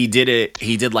he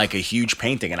did like a huge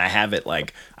painting, and I have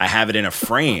it in a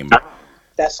frame,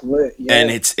 That's lit. Yeah. and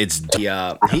it's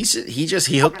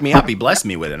he hooked me up, he blessed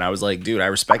me with it, and I was like, dude, I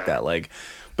respect that, like,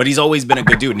 but he's always been a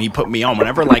good dude, and he put me on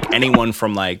whenever like anyone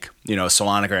from like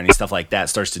Solonica or any stuff like that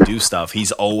starts to do stuff,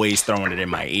 he's always throwing it in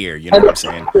my ear, you know what I'm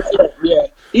saying? Yeah,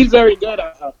 he's very good.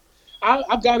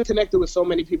 I've gotten connected with so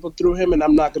many people through him, and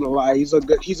I'm not gonna lie, he's a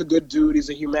good dude.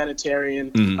 He's a humanitarian.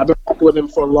 I've been working with him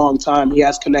for a long time. He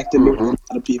has connected me with a lot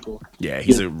of people. Yeah,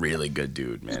 he's a really good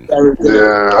dude, man. Very good.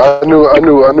 Yeah,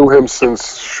 I knew him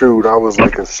since I was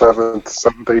like in seventh,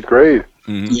 8th grade.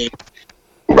 Yeah.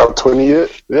 About 20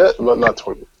 years. Yeah, but not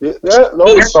 20. Yeah, no,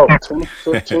 it's about 10,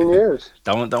 15 years.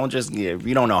 Don't just you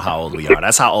don't know how old we are.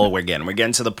 That's how old we're getting. We're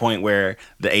getting to the point where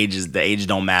the age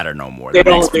don't matter no more. They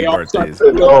The next don't. They few all birthdays.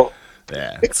 start. No,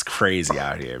 Yeah, it's crazy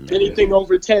out here, man. Anything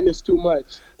over 10 is too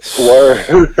much.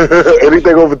 word.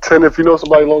 Anything over 10, if you know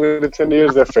somebody longer than 10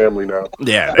 years, they're family now.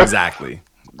 Yeah, exactly.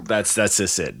 That's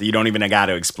just it. You don't even got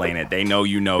to explain it. They know,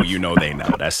 they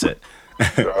know. That's it.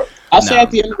 I'll say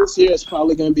at the end of this year, it's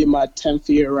probably going to be my 10th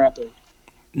year rapping.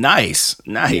 Nice.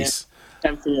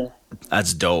 10th year.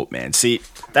 That's dope, man. See,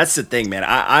 that's the thing, man.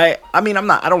 I mean,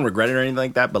 I don't regret it or anything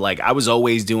like that, but like I was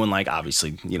always doing like,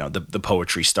 obviously, you know, the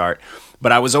poetry start,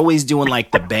 but I was always doing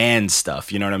like the band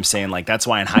stuff. You know what I'm saying? Like that's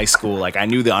why in high school, like I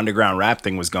knew the underground rap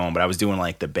thing was going, but I was doing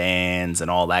like the bands and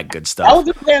all that good stuff. I was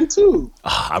in a band too.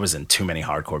 Oh, I was in too many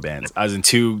hardcore bands. I was in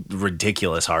two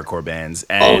ridiculous hardcore bands,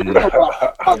 and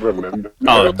I remember.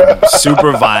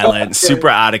 super violent, super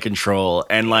out of control,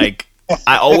 and like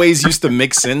I always used to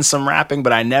mix in some rapping,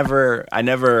 but I never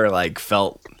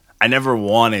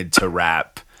wanted to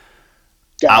rap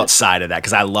outside of that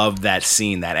because I love that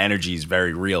scene. That energy is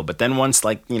very real. But then once,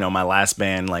 like, you know, my last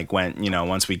band like went, you know,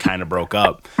 once we kind of broke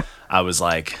up, I was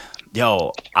like,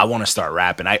 yo, I want to start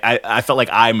rapping. I felt like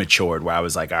I matured where I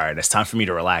was like, all right, it's time for me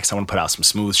to relax. I want to put out some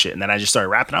smooth shit. And then I just started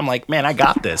rapping. I'm like, man, I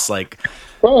got this. Like,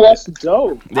 bro, that's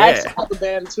dope. Yeah. I actually have a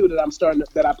band too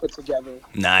that I put together.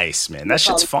 Nice, man. That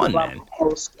shit's fun, man.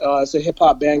 It's a hip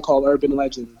hop band called Urban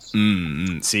Legends.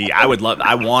 See, I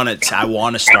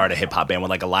want to start a hip hop band with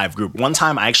like a live group. One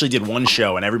time I actually did one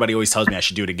show, and everybody always tells me I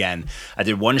should do it again. I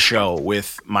did one show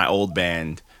with my old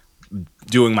band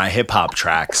doing my hip hop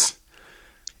tracks,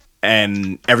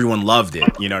 and everyone loved it.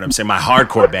 You know what I'm saying? My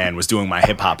hardcore band was doing my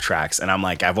hip hop tracks, and I'm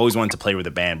like, I've always wanted to play with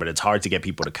a band, but it's hard to get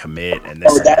people to commit. And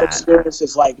this and that experience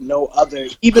is like no other.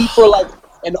 Even for like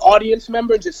an audience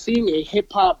member, just seeing a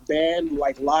hip hop band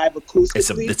like live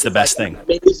acoustically, it's the best thing.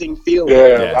 Amazing feeling.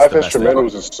 Yeah, live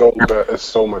instrumentals is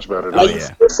so much better. Like,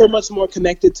 you're so much more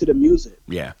connected to the music.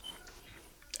 Yeah.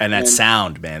 And that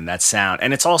sound, man, that sound.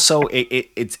 And it's also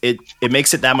it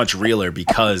makes it that much realer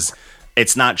because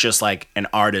it's not just like an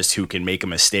artist who can make a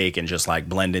mistake and just like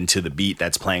blend into the beat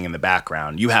that's playing in the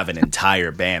background. You have an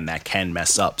entire band that can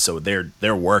mess up, so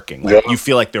they're working. Like, you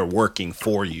feel like they're working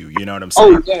for you. You know what I'm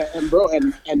saying? Oh yeah, and bro,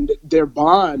 and their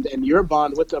bond and your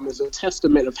bond with them is a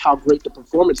testament of how great the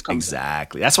performance comes.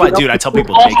 Exactly. That's why, dude, I tell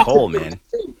people J. Cole, man.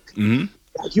 Mm-hmm.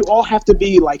 You all have to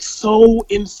be like so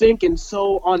in sync and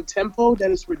so on tempo that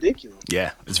it's ridiculous.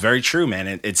 Yeah, it's very true,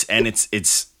 man. It's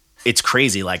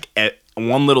crazy. Like,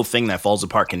 one little thing that falls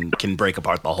apart can break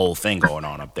apart the whole thing going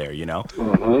on up there, you know?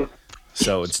 Mm-hmm.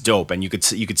 So it's dope, and you could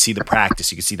see the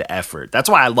practice, you could see the effort. That's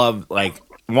why I love, like,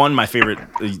 my favorite.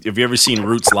 Have you ever seen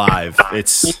Roots live?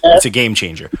 It's a game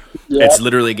changer. Yeah. It's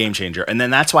literally a game changer, and then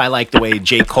that's why I like the way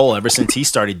J. Cole. Ever since he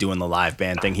started doing the live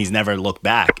band thing, he's never looked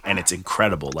back, and it's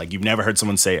incredible. Like, you've never heard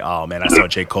someone say, "Oh man, I saw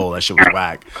J. Cole. That shit was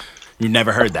whack." You've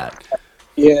never heard that.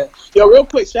 Yeah. Yo, real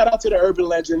quick, shout out to the Urban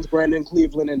Legends, Brandon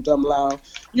Cleveland and Dumb Lau.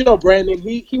 You know Brandon,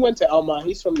 he went to Elmont.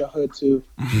 He's from the hood too.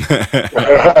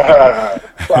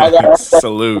 So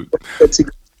salute.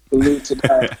 Salute to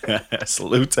that.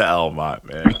 Salute to Elmont,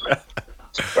 man.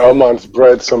 Elmont's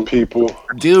bred some people.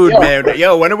 Dude, man.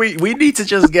 Yo, when are we need to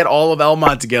just get all of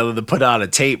Elmont together to put out a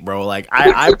tape, bro. Like,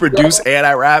 I produce and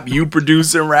I rap, you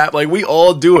produce and rap. Like, we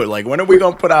all do it. Like, when are we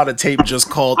going to put out a tape just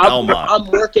called Elmont? I'm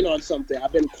working on something.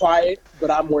 I've been quiet, but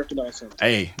I'm working on something.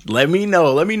 Hey, let me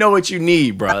know. Let me know what you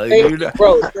need, bro. Hey,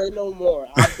 bro, say no more.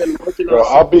 I've been working on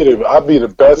something. I'll be the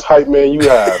best hype man you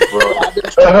have, bro.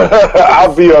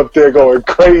 I'll be up there going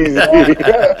crazy.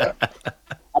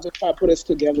 I've been trying to put us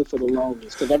together for the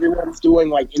longest because everyone's doing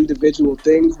like individual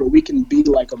things, but we can be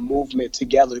like a movement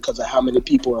together because of how many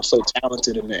people are so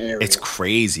talented in the area. It's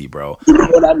crazy, bro. You know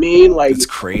what I mean? Like, it's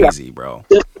crazy, bro.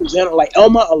 Just in general, like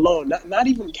Elmont alone, not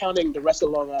even counting the rest of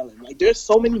Long Island. Like, there's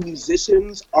so many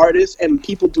musicians, artists, and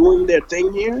people doing their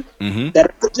thing here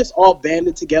that if just all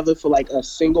banded together for like a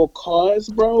single cause,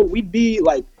 bro, we'd be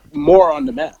like more on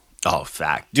the map. Oh,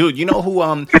 fact, dude. You know who?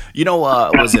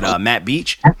 Was it Matt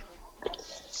Beach?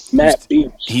 Matt Beach.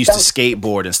 He used to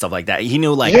skateboard and stuff like that. He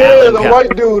knew like the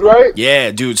white dude, right?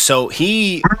 Yeah, dude. So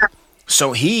he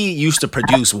used to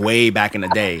produce way back in the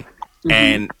day.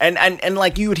 And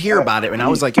like you would hear about it, and I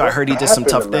was like, yo, I heard he did some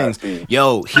tough things.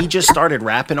 Yo, he just started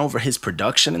rapping over his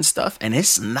production and stuff, and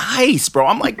it's nice, bro.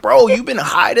 I'm like, bro, you've been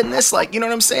hiding this, like, you know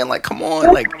what I'm saying? Like, come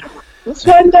on, like, let's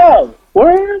find out.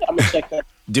 Word, I'm gonna check that.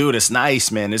 Dude, it's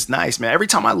nice, man. It's nice, man. Every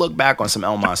time I look back on some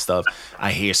Elmont stuff,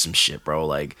 I hear some shit, bro.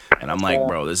 Like, and I'm like,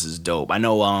 bro, this is dope. I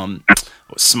know,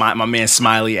 my man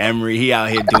Smiley Emery, he out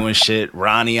here doing shit.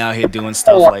 Ronnie out here doing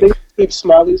stuff like.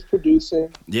 Smiley's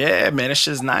producing. Yeah, man, it's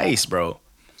just nice, bro.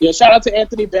 Yeah, shout out to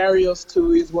Anthony Barrios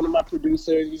too. He's one of my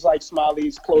producers. He's like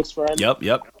Smiley's close friend. Yep,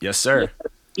 yes, sir.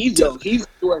 He's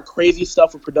doing crazy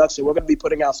stuff with production. We're gonna be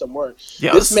putting out some work.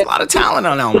 Yeah, there's a lot of talent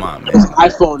on Elmont, man.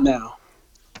 iPhone now.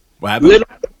 What happened?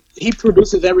 He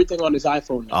produces everything on his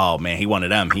iPhone now. Oh man, he one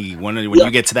of them. When you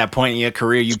get to that point in your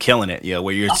career, you killing it. Yeah,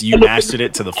 where you mastered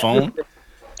it to the phone.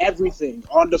 Everything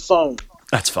on the phone.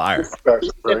 That's fire.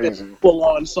 That's crazy. Full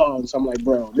on songs. I'm like,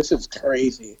 bro, this is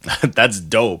crazy. That's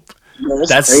dope. No,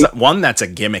 that's crazy. one that's a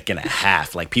gimmick and a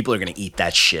half. Like people are gonna eat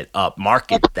that shit up.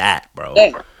 Market that, bro.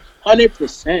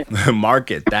 100%.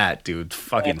 Market that, dude.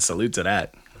 Fucking salute to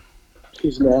that.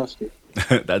 He's nasty.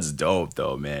 That's dope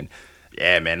though, man.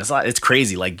 Yeah, man, it's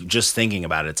crazy. Like just thinking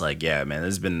about it, it's like, yeah, man,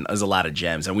 there's a lot of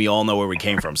gems, and we all know where we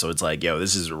came from. So it's like, yo,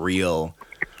 this is real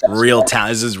talent.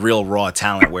 This is real raw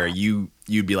talent. Where you'd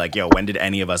be like, yo, when did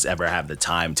any of us ever have the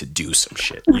time to do some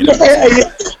shit? You know?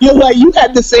 You're like, you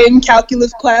had the same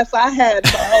calculus class I had.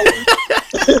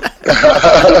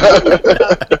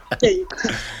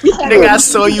 Nigga, I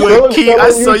saw you at Key. I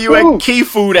saw you at Key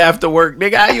Food after work.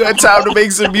 Nigga, how you had time to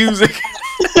make some music?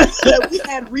 We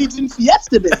had Regents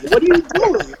yesterday. What are you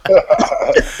doing?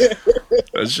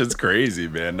 That shit's crazy,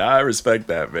 man. Nah, I respect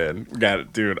that, man. Got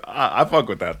it, dude. I fuck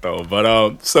with that though.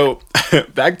 But so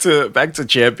back to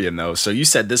Champion though. So you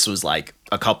said this was like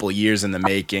a couple years in the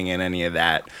making and any of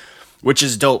that, which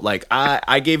is dope. Like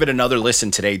I gave it another listen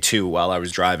today too while I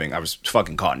was driving. I was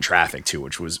fucking caught in traffic too,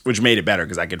 which made it better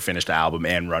because I could finish the album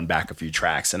and run back a few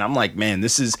tracks. And I'm like, man,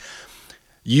 this is.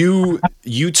 You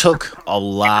took a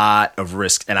lot of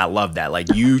risk, and I love that.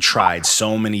 Like you tried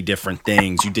so many different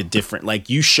things. You did different. Like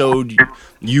you showed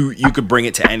you could bring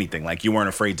it to anything. Like you weren't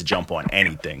afraid to jump on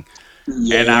anything.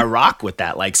 Yeah. And I rock with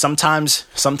that. Like sometimes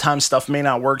stuff may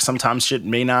not work. Sometimes shit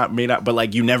may not. But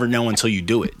like you never know until you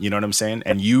do it. You know what I'm saying?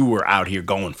 And you were out here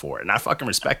going for it, and I fucking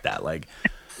respect that. Like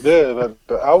yeah,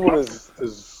 the album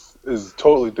is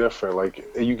totally different. Like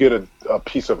you get a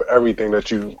piece of everything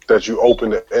that you open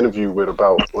the interview with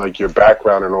about like your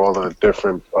background and all the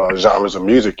different genres of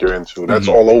music you're into. That's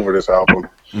all over this album.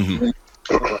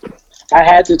 I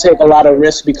had to take a lot of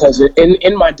risks because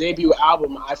in my debut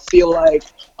album, I feel like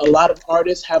a lot of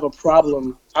artists have a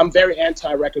problem. I'm very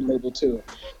anti-record label too.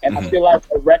 And I feel like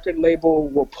a record label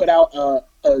will put out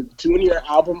a junior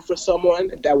album for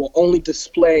someone that will only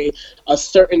display a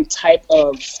certain type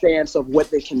of stance of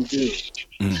what they can do.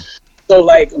 So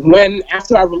like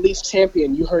after I released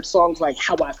Champion, you heard songs like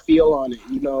How I Feel on it,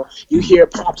 you know, you hear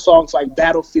pop songs like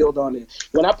Battlefield on it.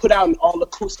 When I put out an all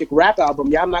acoustic rap album,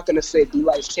 yeah, I'm not going to say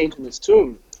D-Light's changing his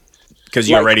tune. Because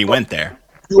you already went there.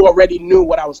 You already knew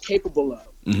what I was capable of.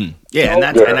 Yeah, and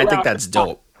I think that's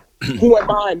dope. Who am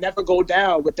I? Never go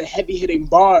down with the heavy hitting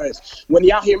bars. When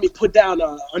y'all hear me put down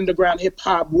a underground hip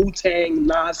hop Wu-Tang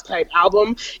Nas type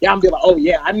album, y'all be like, oh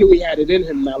yeah, I knew he had it in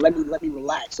him. Now let me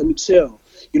relax, let me chill.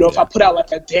 You know, if I put out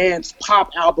like a dance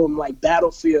pop album like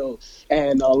Battlefield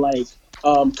and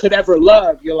Could Ever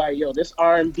Love, you're like, yo, this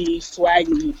R&B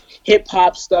swaggy hip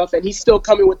hop stuff, and he's still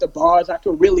coming with the bars. I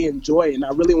could really enjoy it, and I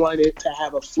really wanted it to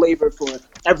have a flavor for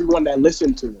everyone that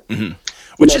listened to it.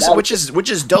 Which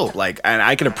is dope. Like, and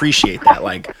I can appreciate that.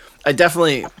 Like, I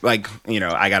definitely like, you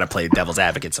know, I gotta play devil's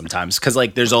advocate sometimes because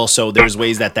like there's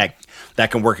ways that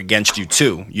can work against you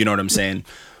too. You know what I'm saying?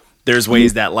 There's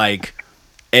ways that like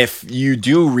if you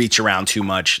do reach around too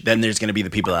much, then there's gonna be the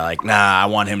people that are like, nah, I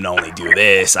want him to only do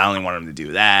this. I only want him to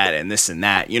do that and this and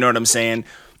that. You know what I'm saying?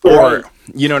 Or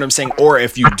you know what I'm saying? Or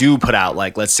if you do put out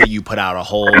like, let's say you put out a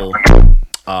whole.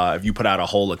 If you put out a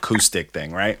whole acoustic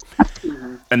thing, right?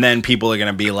 And then people are going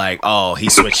to be like, oh, he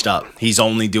switched up. He's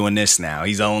only doing this now.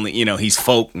 He's only, you know, he's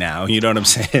folk now. You know what I'm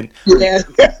saying? Yeah.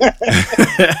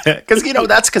 Because, you know,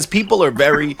 that's because people are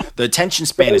the attention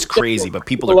span is crazy, but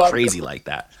people are crazy like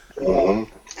that. No,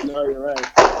 you're right.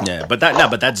 Yeah, but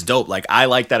that's dope. Like, I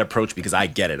like that approach because I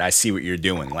get it. I see what you're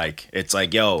doing. Like, it's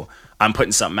like, yo, I'm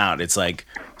putting something out. It's like,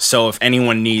 so if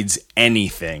anyone needs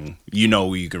anything, you know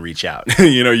who you can reach out.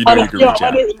 you can reach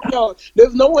out.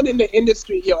 There's no one in the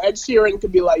industry. Yo, Ed Sheeran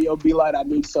could be like, yo, B-Light, I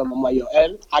need something. I'm like, yo,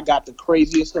 Ed, I got the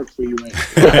craziest hook for you right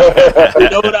now. You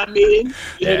know what I mean?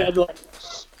 Yeah.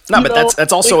 No, but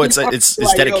that's also it's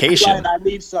dedication. Yo, I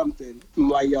need something. I'm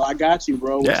like, yo, I got you,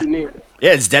 bro. What you need?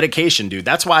 Yeah, it's dedication, dude.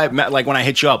 That's why, like, when I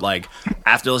hit you up, like,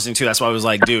 after listening to, that's why I was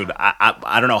like, dude,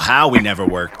 I don't know how we never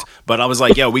worked, but I was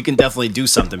like, yo, we can definitely do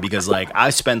something because, like,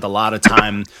 I spent a lot of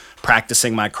time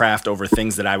practicing my craft over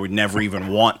things that I would never even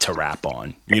want to rap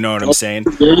on. You know what I'm saying?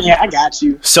 Yeah, I got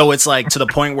you. So it's like to the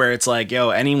point where it's like, yo,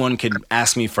 anyone could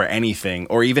ask me for anything,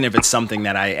 or even if it's something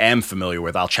that I am familiar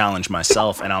with, I'll challenge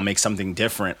myself and I'll make something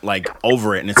different, like,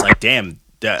 over it. And it's like, damn,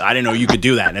 I didn't know you could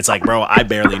do that. And it's like, bro, I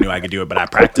barely knew I could do it, but I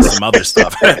practiced some other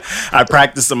stuff. I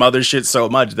practiced some other shit so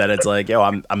much that it's like, yo,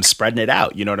 I'm spreading it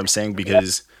out. You know what I'm saying?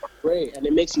 Because great, and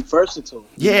it makes you versatile.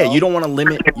 Yeah, you don't want to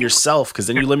limit yourself because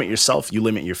then you limit yourself, you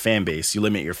limit your fan base. You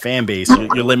limit your fan base,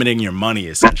 you're limiting your money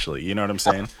essentially. You know what I'm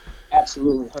saying?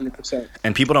 Absolutely, 100%.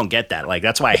 And people don't get that. Like,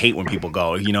 that's why I hate when people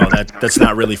go, you know, that's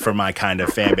not really for my kind of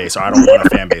fan base, or I don't want a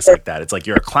fan base like that. It's like,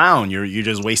 you're a clown. You're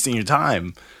just wasting your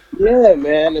time. Yeah,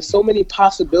 man. There's so many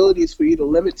possibilities for you to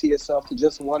limit to yourself to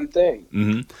just one thing.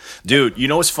 Mm-hmm. Dude, you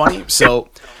know what's funny? So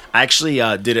I actually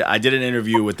I did an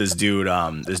interview with this dude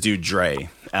Dre.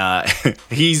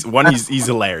 He's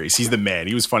hilarious. He's the man.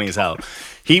 He was funny as hell.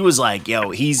 He was like, yo,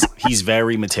 he's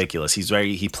very meticulous.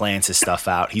 He plans his stuff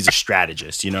out. He's a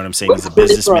strategist. You know what I'm saying? He's a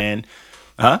businessman.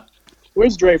 Huh?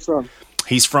 Where's Dre from?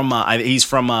 He's from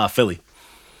Philly.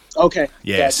 Okay.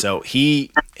 Yeah, gotcha. so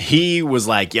he was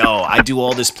like, yo, I do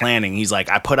all this planning. He's like,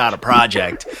 I put out a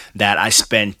project that I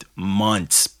spent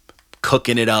months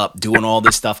cooking it up, doing all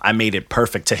this stuff. I made it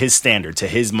perfect to his standard, to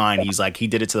his mind. He's like, he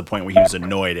did it to the point where he was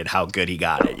annoyed at how good he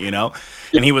got it, you know?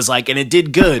 And he was like, and it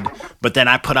did good, but then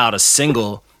I put out a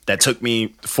single that took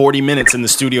me 40 minutes in the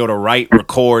studio to write,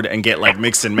 record, and get like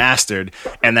mixed and mastered,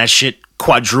 and that shit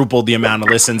quadrupled the amount of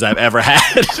listens I've ever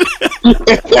had.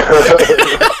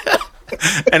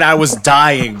 And I was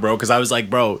dying, bro, because I was like,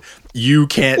 bro, you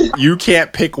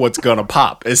can't pick what's gonna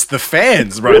pop. It's the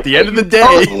fans, bro. At the end of the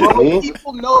day,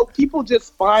 people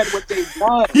just find what they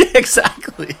want. Yeah,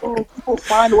 exactly. People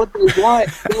find what they want.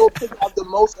 They'll pick out the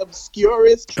most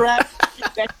obscurest track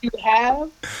that you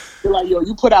have. They're like, yo,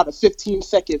 you put out a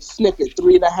 15-second snippet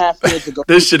 3.5 years ago.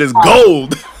 This shit is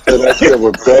gold. That shit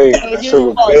was bang.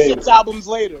 6 albums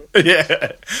later.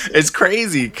 Yeah, it's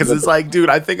crazy because it's like, dude,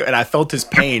 I felt his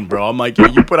pain, bro. I'm like, yo,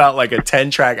 you put out like a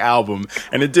 10-track album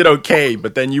and it did okay,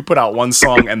 but then you put out one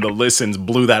song and the listens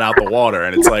blew that out the water,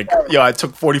 and it's like, yo, I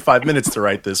took 45 minutes to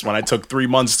write this when I took 3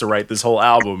 months to write this whole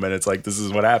album, and it's like, this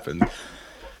is what happened.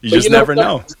 You just never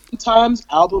know. Sometimes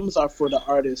albums are for the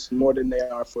artist more than they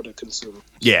are for the consumer.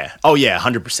 Yeah. Oh, yeah,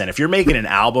 100%. If you're making an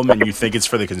album and you think it's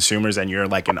for the consumers and you're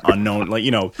like an unknown, like, you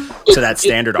know, to that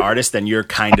standard artist, then you're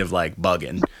kind of like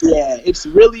bugging. Yeah, it's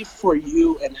really for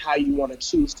you and how you want to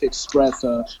choose to express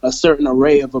a certain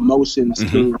array of emotions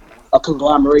through a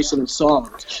conglomeration of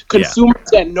songs. Consumers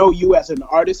that know you as an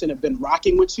artist and have been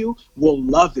rocking with you will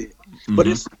love it, but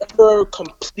it's never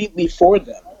completely for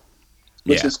them.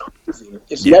 Which is crazy.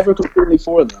 It's never completely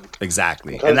for them.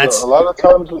 Exactly. Because and that's a lot of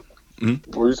times. What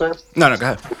were you saying? No,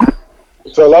 go ahead.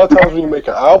 So a lot of times when you make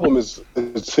an album, is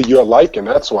to your liking.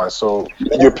 That's why. So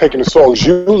you're picking the songs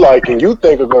you like and you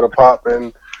think are gonna pop,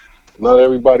 and not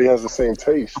everybody has the same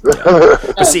taste.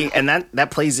 But see, and that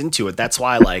plays into it. That's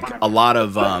why, like, a lot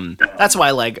of that's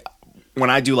why, like, when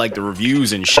I do like the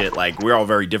reviews and shit, like, we're all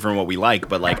very different what we like,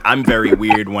 but like, I'm very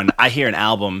weird when I hear an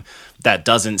album that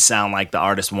doesn't sound like the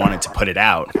artist wanted to put it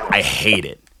out. I hate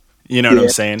it. You know what I'm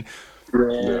saying?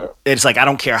 Yeah. It's like, I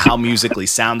don't care how musically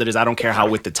sound it is. I don't care how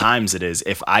with the times it is.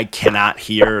 If I cannot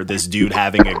hear this dude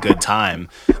having a good time,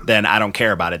 then I don't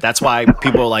care about it. That's why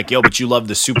people are like, yo, but you love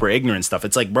the super ignorant stuff.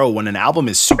 It's like, bro, when an album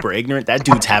is super ignorant, that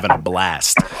dude's having a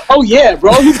blast. Oh yeah,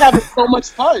 bro, he's having so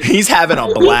much fun. He's having a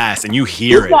blast, and you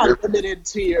hear he's not limited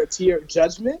to your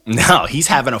judgment. No, he's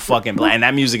having a fucking blast, and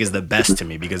that music is the best to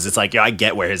me because it's like, yo, I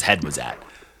get where his head was at.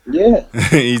 Yeah.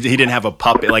 he didn't have a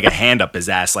puppet, like a hand up his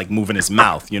ass, like moving his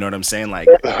mouth. You know what I'm saying? Like,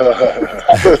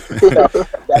 that's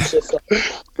just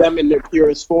them in their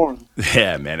purest form.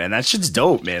 Yeah, man, and that shit's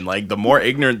dope, man. Like, the more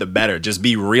ignorant, the better. Just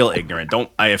be real ignorant.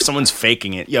 If someone's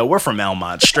faking it, yo, we're from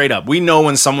Elmont, straight up. We know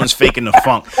when someone's faking the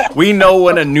funk. We know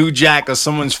when a new jack or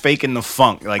someone's faking the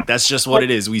funk. Like, that's just what it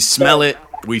is. We smell it,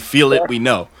 we feel it, we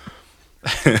know.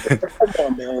 Come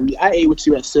on, man. I ate with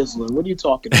you at Sizzler. What are you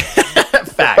talking about?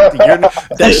 Fact.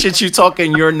 That shit you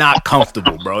talking, you're not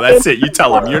comfortable, bro. That's it. You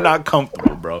tell them you're not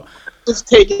comfortable, bro. Just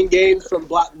taking games from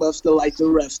Blockbuster like the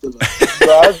rest of us.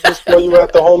 Bro, I just saw you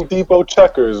at the Home Depot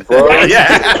Checkers, bro.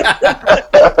 Yeah.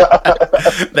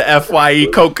 The FYE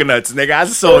coconuts, nigga. I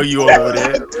saw you over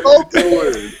there.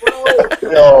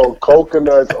 Yo,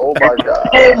 coconuts. Oh my god.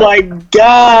 Oh my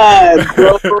god,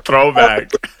 bro. Throwback.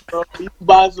 Bro, you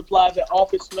buy supplies at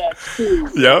Office Max too.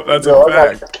 Yep, that's Yo, a I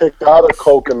fact. got kicked out of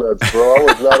coconuts, bro. I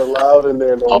was not allowed in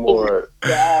there no more.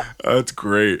 God. That's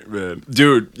great, man.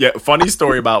 Dude, yeah, funny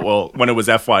story about, when it was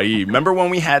FYE. Remember when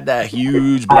we had that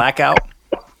huge blackout?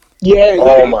 Yeah.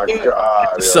 Oh my god.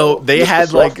 Yo. So they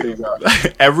had like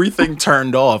Saucy everything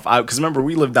turned off. Because remember, I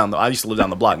used to live down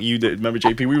the block. You did, remember,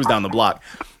 JP? We was down the block.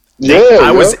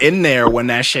 I was in there when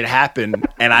that shit happened,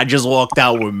 and I just walked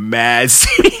out with mad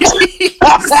CDs.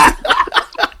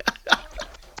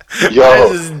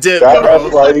 Yo,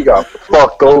 that's why he got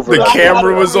fucked over. The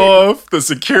camera was off. The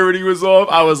security was off.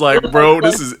 I was like, bro,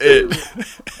 this is it.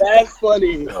 That's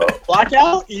funny.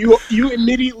 Blackout? You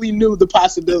immediately knew the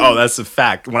possibility. Oh, that's a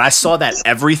fact. When I saw that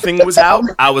everything was out,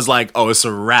 I was like, oh, it's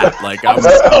a wrap. Like, I was.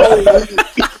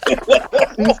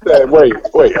 He said, wait,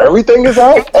 everything is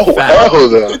out? Oh, hell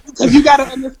no. Because you got to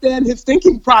understand his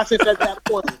thinking process at that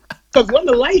point. Because when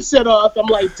the lights shut off, I'm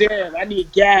like, damn, I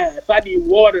need gas. I need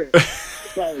water.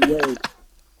 It's like, yo.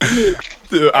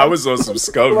 Dude, I was on some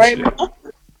scum Right shit. now?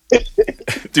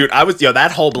 Dude,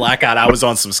 that whole blackout, I was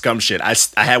on some scum shit. I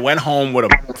had went home with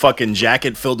a fucking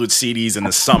jacket filled with CDs in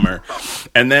the summer,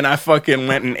 and then I fucking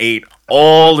went and ate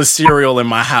all the cereal in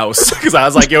my house because I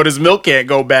was like, yo, this milk can't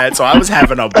go bad. So I was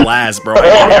having a blast, bro. I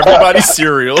ate everybody's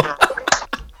cereal.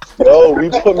 Yo, we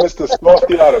put Mr.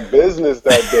 Softy out of business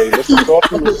that day. Mr.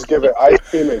 Softy was just giving ice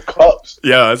cream in cups.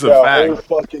 Yeah, that's a the fact.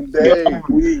 whole fucking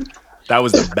day. That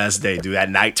was the best day, dude. That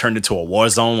night turned into a war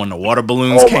zone when the water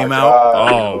balloons Oh, came my out.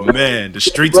 God. Oh man, the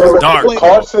streets Bro, was dark. The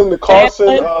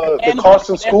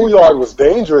Carson schoolyard was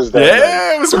dangerous that night.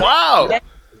 Yeah, it was wild.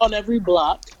 On every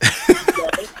block.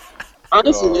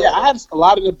 Honestly, yeah, I had a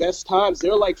lot of the best times.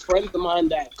 There were like friends of mine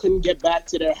that couldn't get back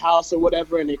to their house or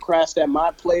whatever, and they crashed at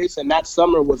my place. And that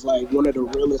summer was like one of the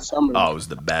realest summers. Oh, it was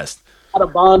the best. A lot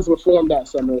of bonds were formed that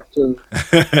summer too.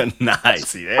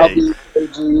 Nice. Hey.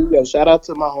 Yo, shout out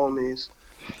to my homies.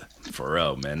 For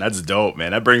real, man. That's dope,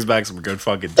 man. That brings back some good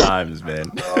fucking times, man.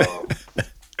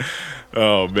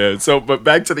 Oh man. So, but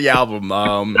back to the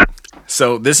album.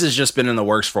 So this has just been in the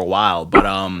works for a while, but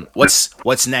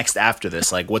what's next after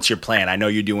this? Like, what's your plan? I know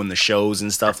you're doing the shows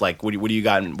and stuff. Like, what do you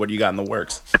got in the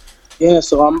works? Yeah,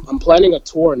 so I'm planning a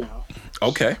tour now.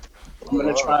 Okay. I'm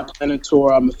gonna try and plan a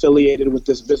tour. I'm affiliated with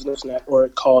this business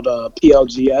network called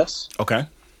PLGS. Okay.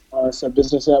 It's a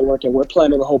business network, and we're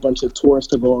planning a whole bunch of tours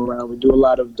to go around. We do a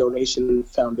lot of donation and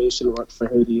foundation work for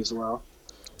Haiti as well.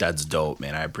 That's dope,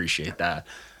 man. I appreciate that.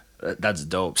 That's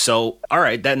dope. So, all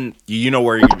right, then you know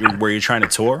where you're trying to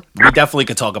tour. We definitely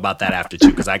could talk about that after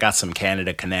too, because I got some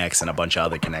Canada connects and a bunch of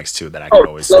other connects too that I could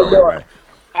always throw your way.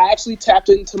 I actually tapped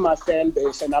into my fan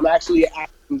base, and I'm actually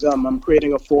I'm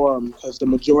creating a forum because the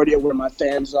majority of where my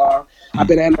fans are. I've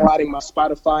been analyzing my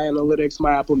Spotify analytics,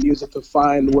 my Apple Music to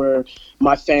find where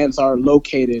my fans are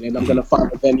located, and I'm going to find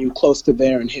a venue close to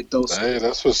there and hit those. Hey,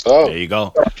 that's what's up. There you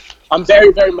go. I'm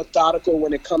very, very methodical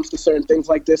when it comes to certain things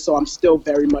like this, so I'm still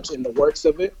very much in the works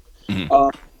of it.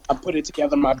 I'm putting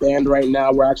together my band right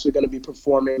now. We're actually going to be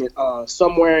performing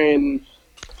somewhere in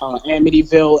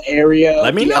Amityville area.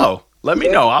 Let me know. Let me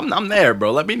know. I'm there,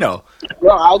 bro. Let me know.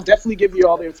 Well, I'll definitely give you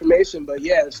all the information. But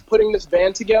yeah, it's putting this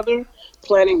band together,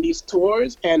 planning these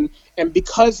tours, and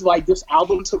because like this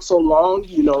album took so long,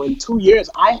 you know, in 2 years,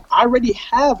 I already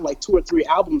have like 2 or 3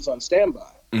 albums on standby.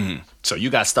 So you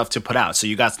got stuff to put out. So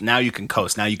now you can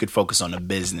coast. Now you can focus on the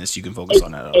business. You can focus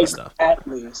on that other stuff.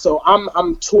 Exactly. So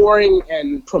I'm touring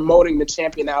and promoting the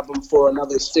Champion album for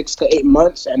another 6 to 8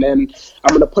 months, and then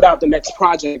I'm gonna put out the next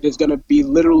project. It's gonna be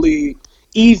literally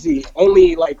easy.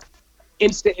 Only like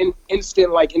instant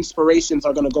like inspirations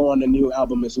are gonna go on the new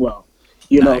album as well.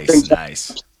 You know,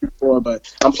 nice. Before,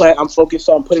 but I'm focused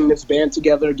on putting this band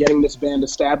together, getting this band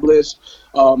established.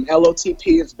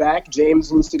 LOTP is back.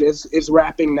 James Lucid is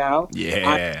rapping now.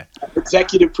 Yeah. I'm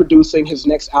executive producing his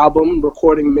next album,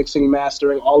 recording, mixing,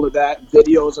 mastering, all of that.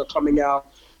 Videos are coming out.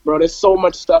 Bro, there's so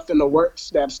much stuff in the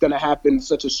works that's going to happen in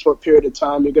such a short period of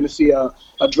time. You're going to see a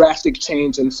drastic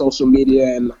change in social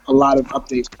media and a lot of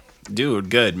updates. Dude,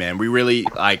 good, man. We really,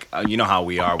 like, you know how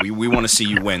we are. We want to see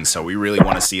you win, so we really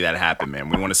want to see that happen, man.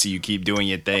 We want to see you keep doing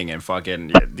your thing and fucking,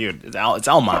 dude, it's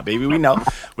Elmont, baby. We know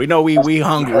we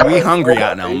hungry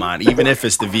out in Elmont, even if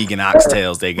it's the vegan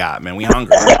oxtails they got, man. We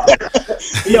hungry.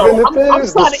 Yo, I'm trying to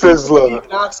eat Sizzler.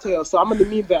 vegan oxtail, so I'm going to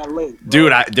need that link.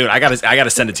 Dude, I gotta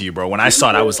send it to you, bro. When I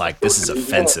saw it, I was like, this is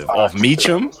offensive. Off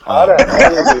Meacham? How the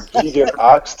hell is it vegan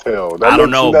oxtail? I don't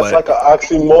know, that's but like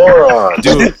an oxymoron.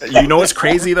 dude, you know what's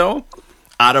crazy though?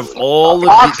 Out of all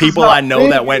the people I know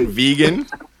that went vegan,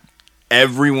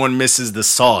 everyone misses the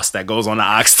sauce that goes on the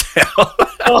oxtail.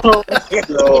 Oh,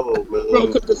 No, bro,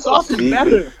 man. 'cause the sauce is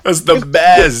better. That's the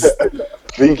best.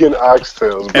 Vegan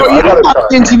oxtails, bro. Bro, I you know gotta how try.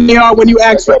 stingy they are when you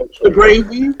ask for the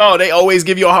gravy? Oh, they always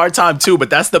give you a hard time too,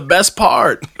 but that's the best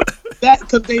part. That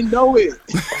because they know it.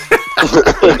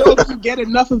 They know if you get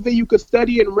enough of it, you could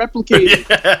study and replicate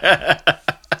it.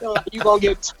 So you're going to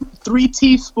get 3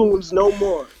 teaspoons, no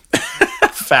more.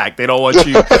 Fact, they don't want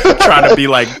you trying to be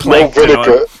like plankton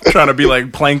vinegar. trying to be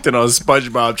like plankton on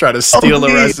SpongeBob, trying to steal the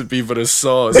recipe for the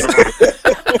sauce.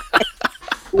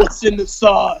 What's in the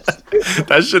sauce?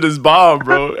 That shit is bomb,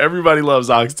 bro. Everybody loves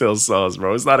oxtail sauce,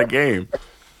 bro. It's not a game.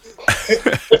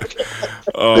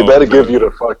 They better give you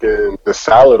the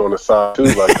salad on the side too,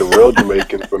 like the real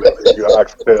Jamaicans when they give you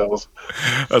oxtails.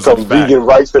 Some vegan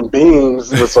rice and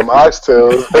beans with some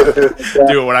oxtails.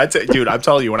 Dude, I'm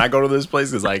telling you, when I go to this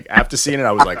place, it's like after seeing it,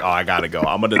 I was like, oh, I gotta go.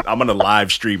 I'm gonna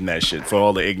live stream that shit for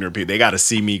all the ignorant people. They gotta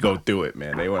see me go through it,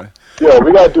 man. They want. Yo,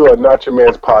 we gotta do a Not Your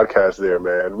Man's podcast there,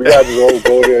 man. We gotta just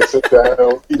go there and sit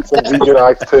down, eat some vegan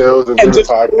oxtails, and do the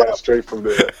podcast straight from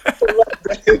there.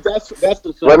 That's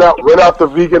the thing. Rent out the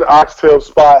vegan oxtail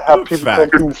spot. Have people come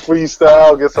through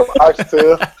freestyle, get some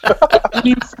oxtail.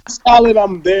 Any freestyle,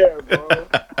 I'm there, bro.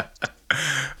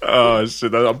 Oh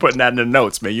shit! I'm putting that in the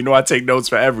notes, man. You know I take notes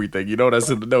for everything. You know that's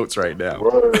in the notes right now.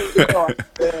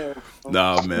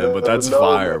 Nah, man, but that's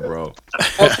fire, bro.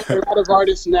 Also, a lot of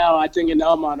artists now, I think in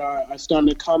Elmont, are starting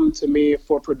to come to me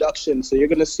for production. So you're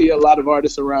gonna see a lot of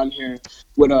artists around here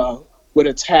with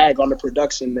a tag on the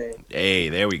production name. Hey,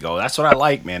 there we go. That's what I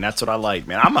like, man.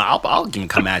 I'll even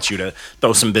come at you to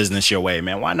throw some business your way,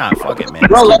 man. Why not? Fuck it, man.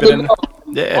 Bro,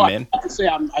 Man. I can say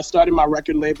I started my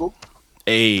record label.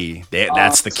 Hey,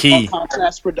 that's the key.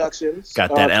 Contrast Productions.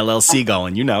 Got that LLC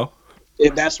going, you know.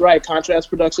 That's right, Contrast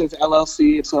Productions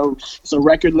LLC. It's a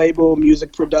record label,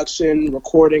 music production,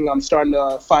 recording. I'm starting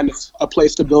to find a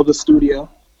place to build a studio.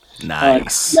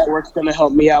 Nice. Network's gonna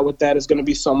help me out with that. It's gonna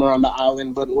be somewhere on the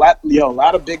island, but a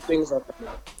lot of big things are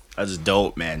coming. That's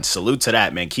dope, man. Salute to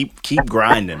that, man. Keep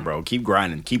grinding, bro. Keep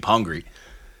grinding. Keep hungry.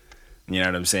 You know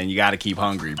what I'm saying? You got to keep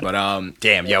hungry. But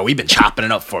damn, yo, we've been chopping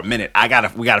it up for a minute.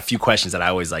 We got a few questions that I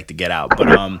always like to get out.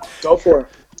 But go for it.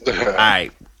 All right.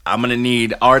 I'm gonna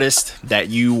need artists that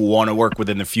you want to work with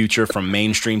in the future, from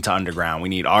mainstream to underground. We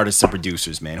need artists and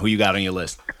producers, man. Who you got on your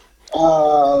list?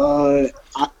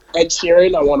 Ed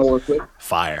Sheeran, I want to work with.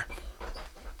 Fire.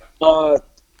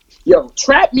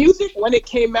 Trap music, when it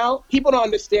came out, people don't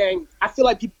understand. I feel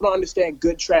like people don't understand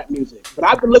good trap music. But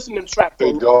I've been listening to trap.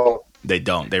 They don't. They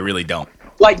don't. They really don't.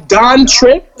 Like Don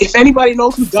Trip, if anybody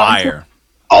knows who Don Trip.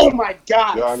 Oh my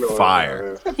God. Yeah, I know.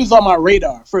 Fire. Trip is on my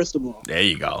radar, first of all. There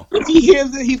you go. If he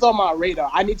hears it, he's on my radar.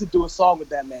 I need to do a song with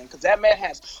that man, because that man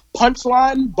has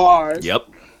punchline bars. Yep.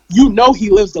 You know he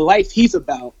lives the life he's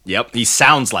about. Yep. He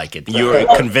sounds like it. You're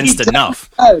convinced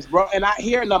enough. Does, bro. And I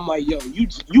hear it and I'm like, yo,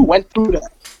 you went through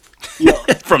that. Yo.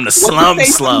 From the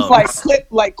slums.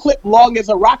 Like clip long as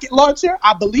a rocket launcher,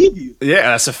 I believe you. Yeah,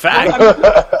 that's a fact.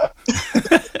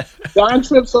 Don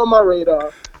Trip's on my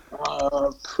radar.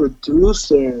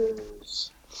 Producers.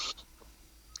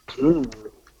 Producers.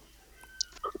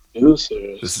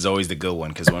 This is always the good one,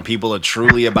 because when people are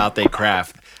truly about their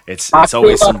craft, it's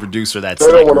always some producer that's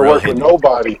they don't like want to real work hidden. with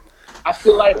nobody. I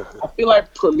feel like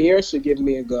Premier should give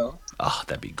me a go. Oh,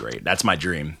 that'd be great. That's my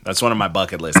dream. That's one of my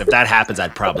bucket lists. If that happens,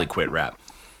 I'd probably quit rap.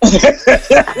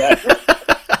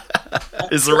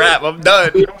 It's a wrap. I'm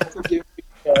done.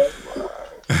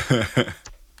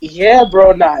 Yeah,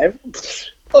 bro. Nah.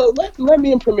 Let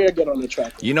me and Premier get on the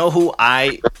track. You know who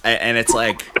and it's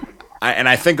like,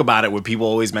 I think about it when people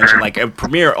always mention, like,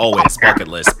 Premier always bucket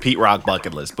list, Pete Rock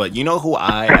bucket list. But you know who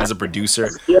as a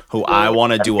producer, who I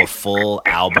want to do a full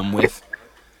album with?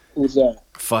 Who's that?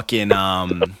 Fucking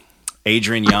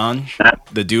Adrian Young,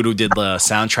 the dude who did the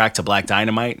soundtrack to Black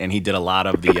Dynamite, and he did a lot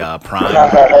of the Prime.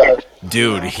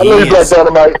 Dude, if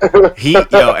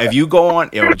you go on,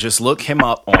 just look him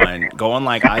up go on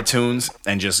like iTunes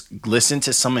and just listen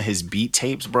to some of his beat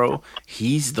tapes, bro.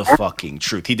 He's the fucking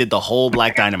truth. He did the whole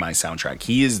Black Dynamite soundtrack.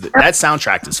 That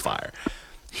soundtrack is fire.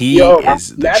 He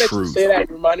is the now truth. That you say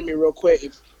that, reminded me real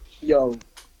quick.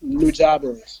 New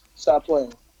Jobbers, stop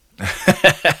playing.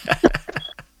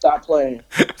 Stop playing.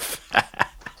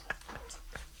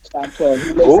 Stop playing.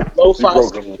 He made lo-fi.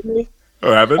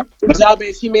 What happened?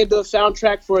 He made the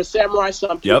soundtrack for Samurai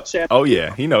Champloo. Yep. Oh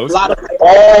yeah, he knows. I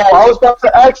was about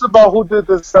to ask about who did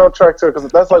the soundtrack to it,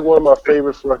 because that's like one of my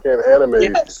favorite fucking animes.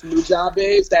 Yes,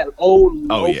 Nujabes, that old.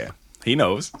 Oh yeah, he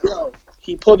knows. Yo,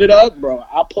 he pulled it up, bro.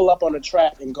 I'll pull up on the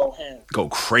track and go ham. Go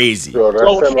crazy. Yo, that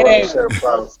Samurai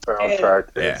Champloo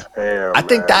soundtrack is ham. I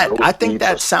think that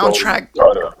soundtrack,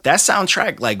 that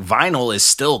soundtrack, like vinyl, is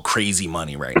still crazy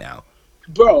money right now.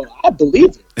 Bro, I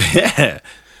believe it. Yeah.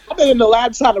 I've been in the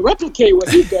lab trying to replicate what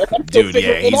he does. Dude,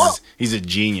 he's a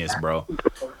genius, bro.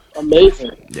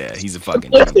 Amazing. Yeah, he's a fucking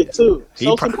genius. Too.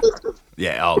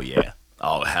 Yeah, oh yeah.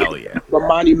 Oh hell yeah. But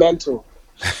monumental.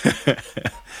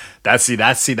 That's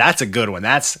a good one.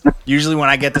 That's usually when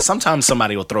I get this. Sometimes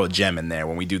somebody will throw a gem in there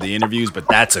when we do the interviews, but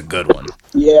that's a good one.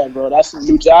 Yeah, bro. That's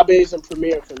Nujabes and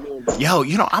Premier for me, bro. Yo,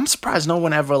 I'm surprised no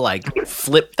one ever like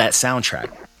flipped that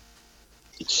soundtrack.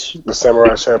 The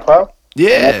Samurai Champloo?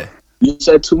 Yeah. You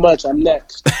said too much. I'm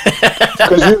next.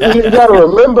 Because you got to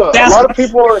remember, a lot of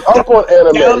people are up on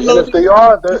anime, and if they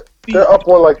are, they're up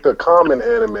on like the common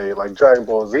anime, like Dragon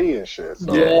Ball Z and shit.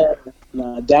 So. Yeah,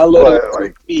 download it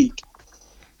like peak.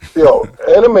 Yo,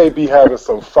 anime be having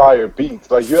some fire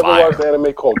beats. Like, you ever watched the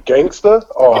anime called Gangsta?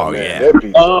 Oh man, that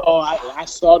beat. I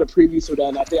saw the previews for that,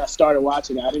 and I think I started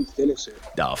watching it. I didn't finish it.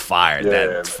 Oh, fire!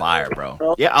 That's fire,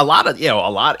 bro. Yeah, a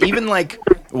lot. Even like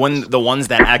when the ones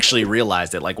that actually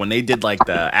realized it, like when they did like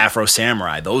the Afro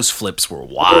Samurai, those flips were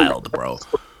wild, bro.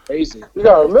 Crazy. You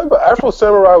gotta remember, Afro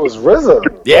Samurai was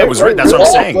RZA. Yeah, it was. That's what I'm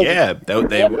saying. Yeah,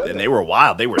 they were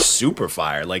wild. They were super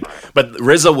fire. Like, but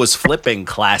RZA was flipping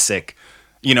classic.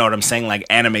 You know what I'm saying? Like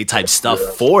anime type stuff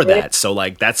for that. So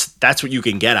like that's what you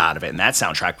can get out of it, and that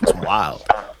soundtrack was wild.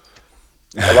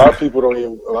 A lot of people don't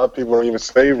even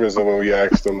say RZA when we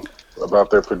ask them about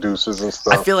their producers and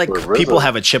stuff. I feel like people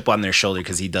have a chip on their shoulder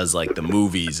because he does like the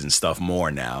movies and stuff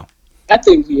more now. I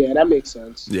think that makes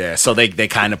sense. Yeah, so they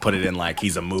kind of put it in like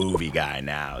he's a movie guy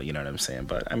now. You know what I'm saying?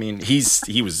 But I mean, he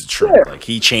was true. Yeah. Like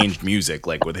he changed music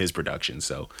like with his production.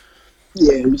 So.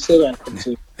 Yeah, you say that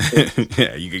too.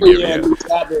 Yeah, you can give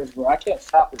it. Bro, I can't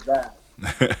stop with that.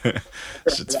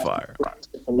 Shit's fire.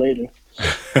 For later.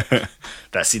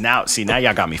 See now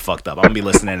y'all got me fucked up. I'm gonna be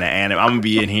listening to anime. I'm gonna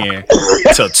be in here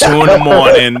till 2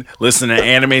 a.m. listening to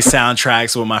anime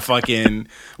soundtracks with my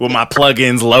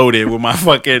plugins loaded, with my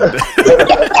fucking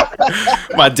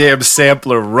my damn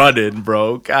sampler running,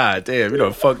 bro. God damn, you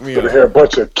don't fuck me up. Hear a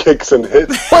bunch of kicks and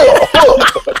hits.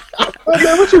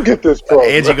 Man, what you get this from?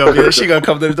 Angie gonna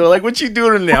come to the door like, what you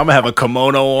doing in there? I'm gonna have a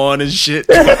kimono on and shit.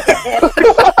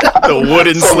 The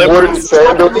wooden slippers.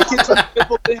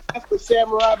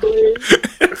 Samurai blade.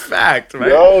 Fact, man.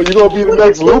 Yo, you gonna be the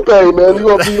next Lupe, man. You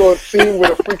gonna be on scene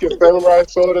with a freaking samurai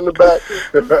sword in the back.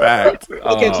 Fact.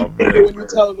 Look at you when you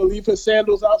tell him to leave his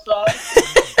sandals outside.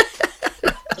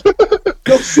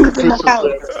 No shoes in the house.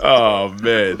 Oh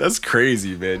man, that's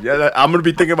crazy, man. Yeah, I'm gonna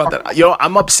be thinking about that. Yo,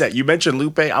 I'm upset. You mentioned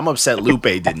Lupe. I'm upset Lupe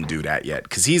didn't do that yet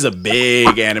because he's a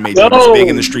big anime dude. He's big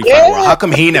in the Street Fighter world. How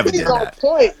come he never did that?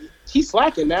 Point. He's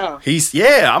slacking now.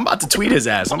 I'm about to tweet his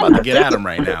ass. I'm about to get at him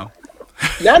right now.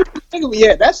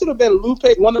 That should have been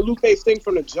one of Lupe's things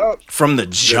from the jump. From the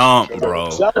jump, bro.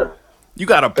 You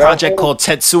got a project called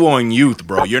Tetsuo and Youth,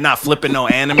 bro. You're not flipping no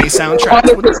anime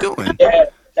soundtracks. What are you doing? Yeah,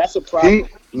 that's a problem.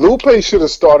 Lupe should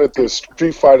have started the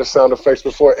Street Fighter sound effects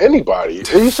before anybody.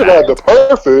 He should have had the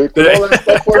perfect and all that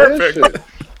stuff for his shit.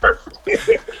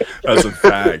 That's a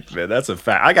fact, man. That's a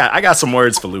fact. I got some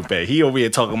words for Lupe. He over here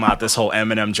talking about this whole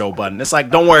Eminem Joe Budden. It's like,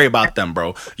 don't worry about them,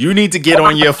 bro. You need to get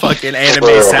on your fucking anime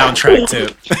soundtrack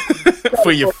tip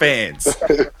for your fans.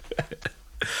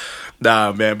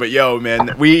 Nah, man. But yo,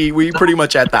 man, we pretty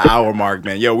much at the hour mark,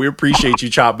 man. Yo, we appreciate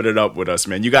you chopping it up with us,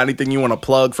 man. You got anything you want to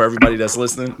plug for everybody that's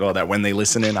listening? Or that when they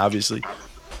listen in, obviously.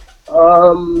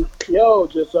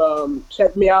 Just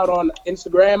check me out on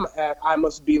Instagram at I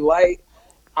Must Be Light.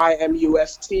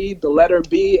 IMUST, the letter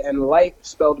B, and light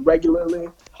spelled regularly.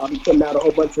 I'll be putting out a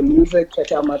whole bunch of music.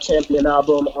 Check out my Champion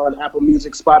album on Apple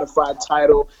Music, Spotify,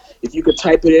 Tidal. If you could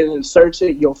type it in and search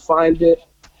it, you'll find it.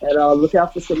 And look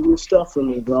out for some new stuff from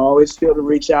me, bro. I always feel to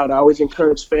reach out. I always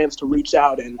encourage fans to reach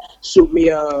out and shoot me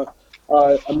a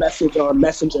message on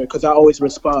Messenger because I always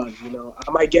respond. You know,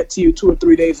 I might get to you 2 or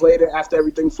 3 days later after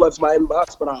everything floods my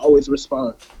inbox, but I always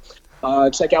respond.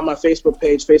 Check out my Facebook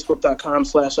page,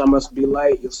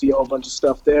 facebook.com/IMustBeLight. You'll see a whole bunch of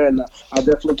stuff there, and I'll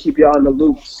definitely keep y'all in the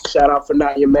loop. Shout out for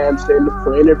Not Your Man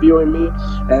for interviewing me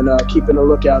and keeping a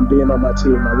lookout and being on my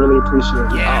team. I really appreciate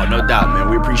it. Yeah, no doubt, man.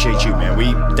 We appreciate you, man.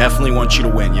 We definitely want you to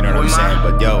win, you know what I'm saying?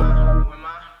 But yo,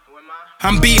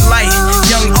 I'm B Light,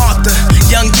 young Arthur,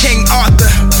 young King Arthur.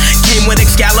 Came with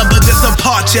Excalibur, this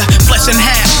departure, flesh and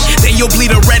half, then you'll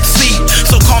bleed a Red Sea.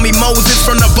 So call me Moses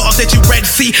from the bars that you Red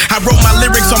Sea. I wrote my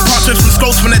lyrics on parchments from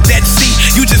scrolls from the Dead Sea.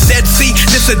 You just Dead Sea,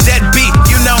 this a dead beat,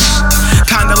 you know.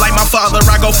 Kinda like my father,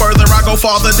 I go further, I go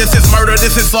farther. This is murder,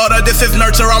 this is slaughter, this is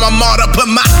nurture, I'm a martyr. Put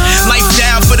my life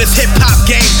down for this hip-hop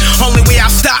game. Only way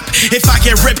I stop if I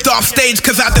get ripped off stage,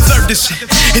 cause I deserve this shit.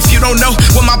 If you don't know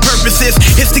what my purpose is,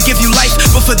 it's to give you life,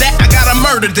 but for that I gotta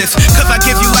murder this. Cause I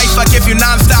give you life, I give you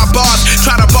non-stop bars.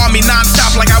 Try to bar me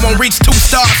non-stop like I won't reach 2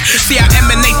 stars. See, I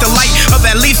emanate the light of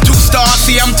at least 2 stars.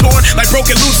 See, I'm torn like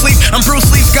broken loose leaf, I'm Bruce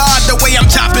Lee's God. The way I'm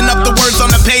chopping up the words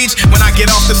on the page. When I get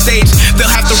off the stage,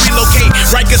 they'll have to relocate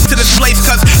Rikers to this place,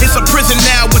 cause it's a prison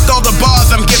now with all the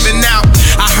bars I'm giving out.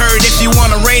 I heard if you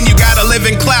wanna rain, you gotta live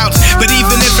in clouds. But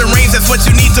even if it rains, that's what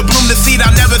you need to bloom the seed.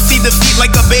 I'll never see defeat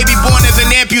like a baby born as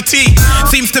an amputee.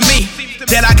 Seems to me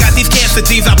that I got these cancer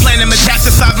genes. I plan to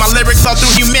metastasize my lyrics all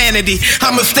through humanity.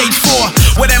 I'm a stage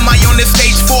 4. What am I on this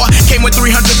stage for? Came with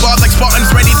 300 bars like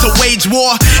Spartans ready to wage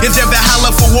war. Is there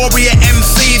Valhalla for warrior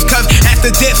MCs? Cause after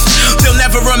this, they'll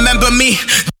never remember me.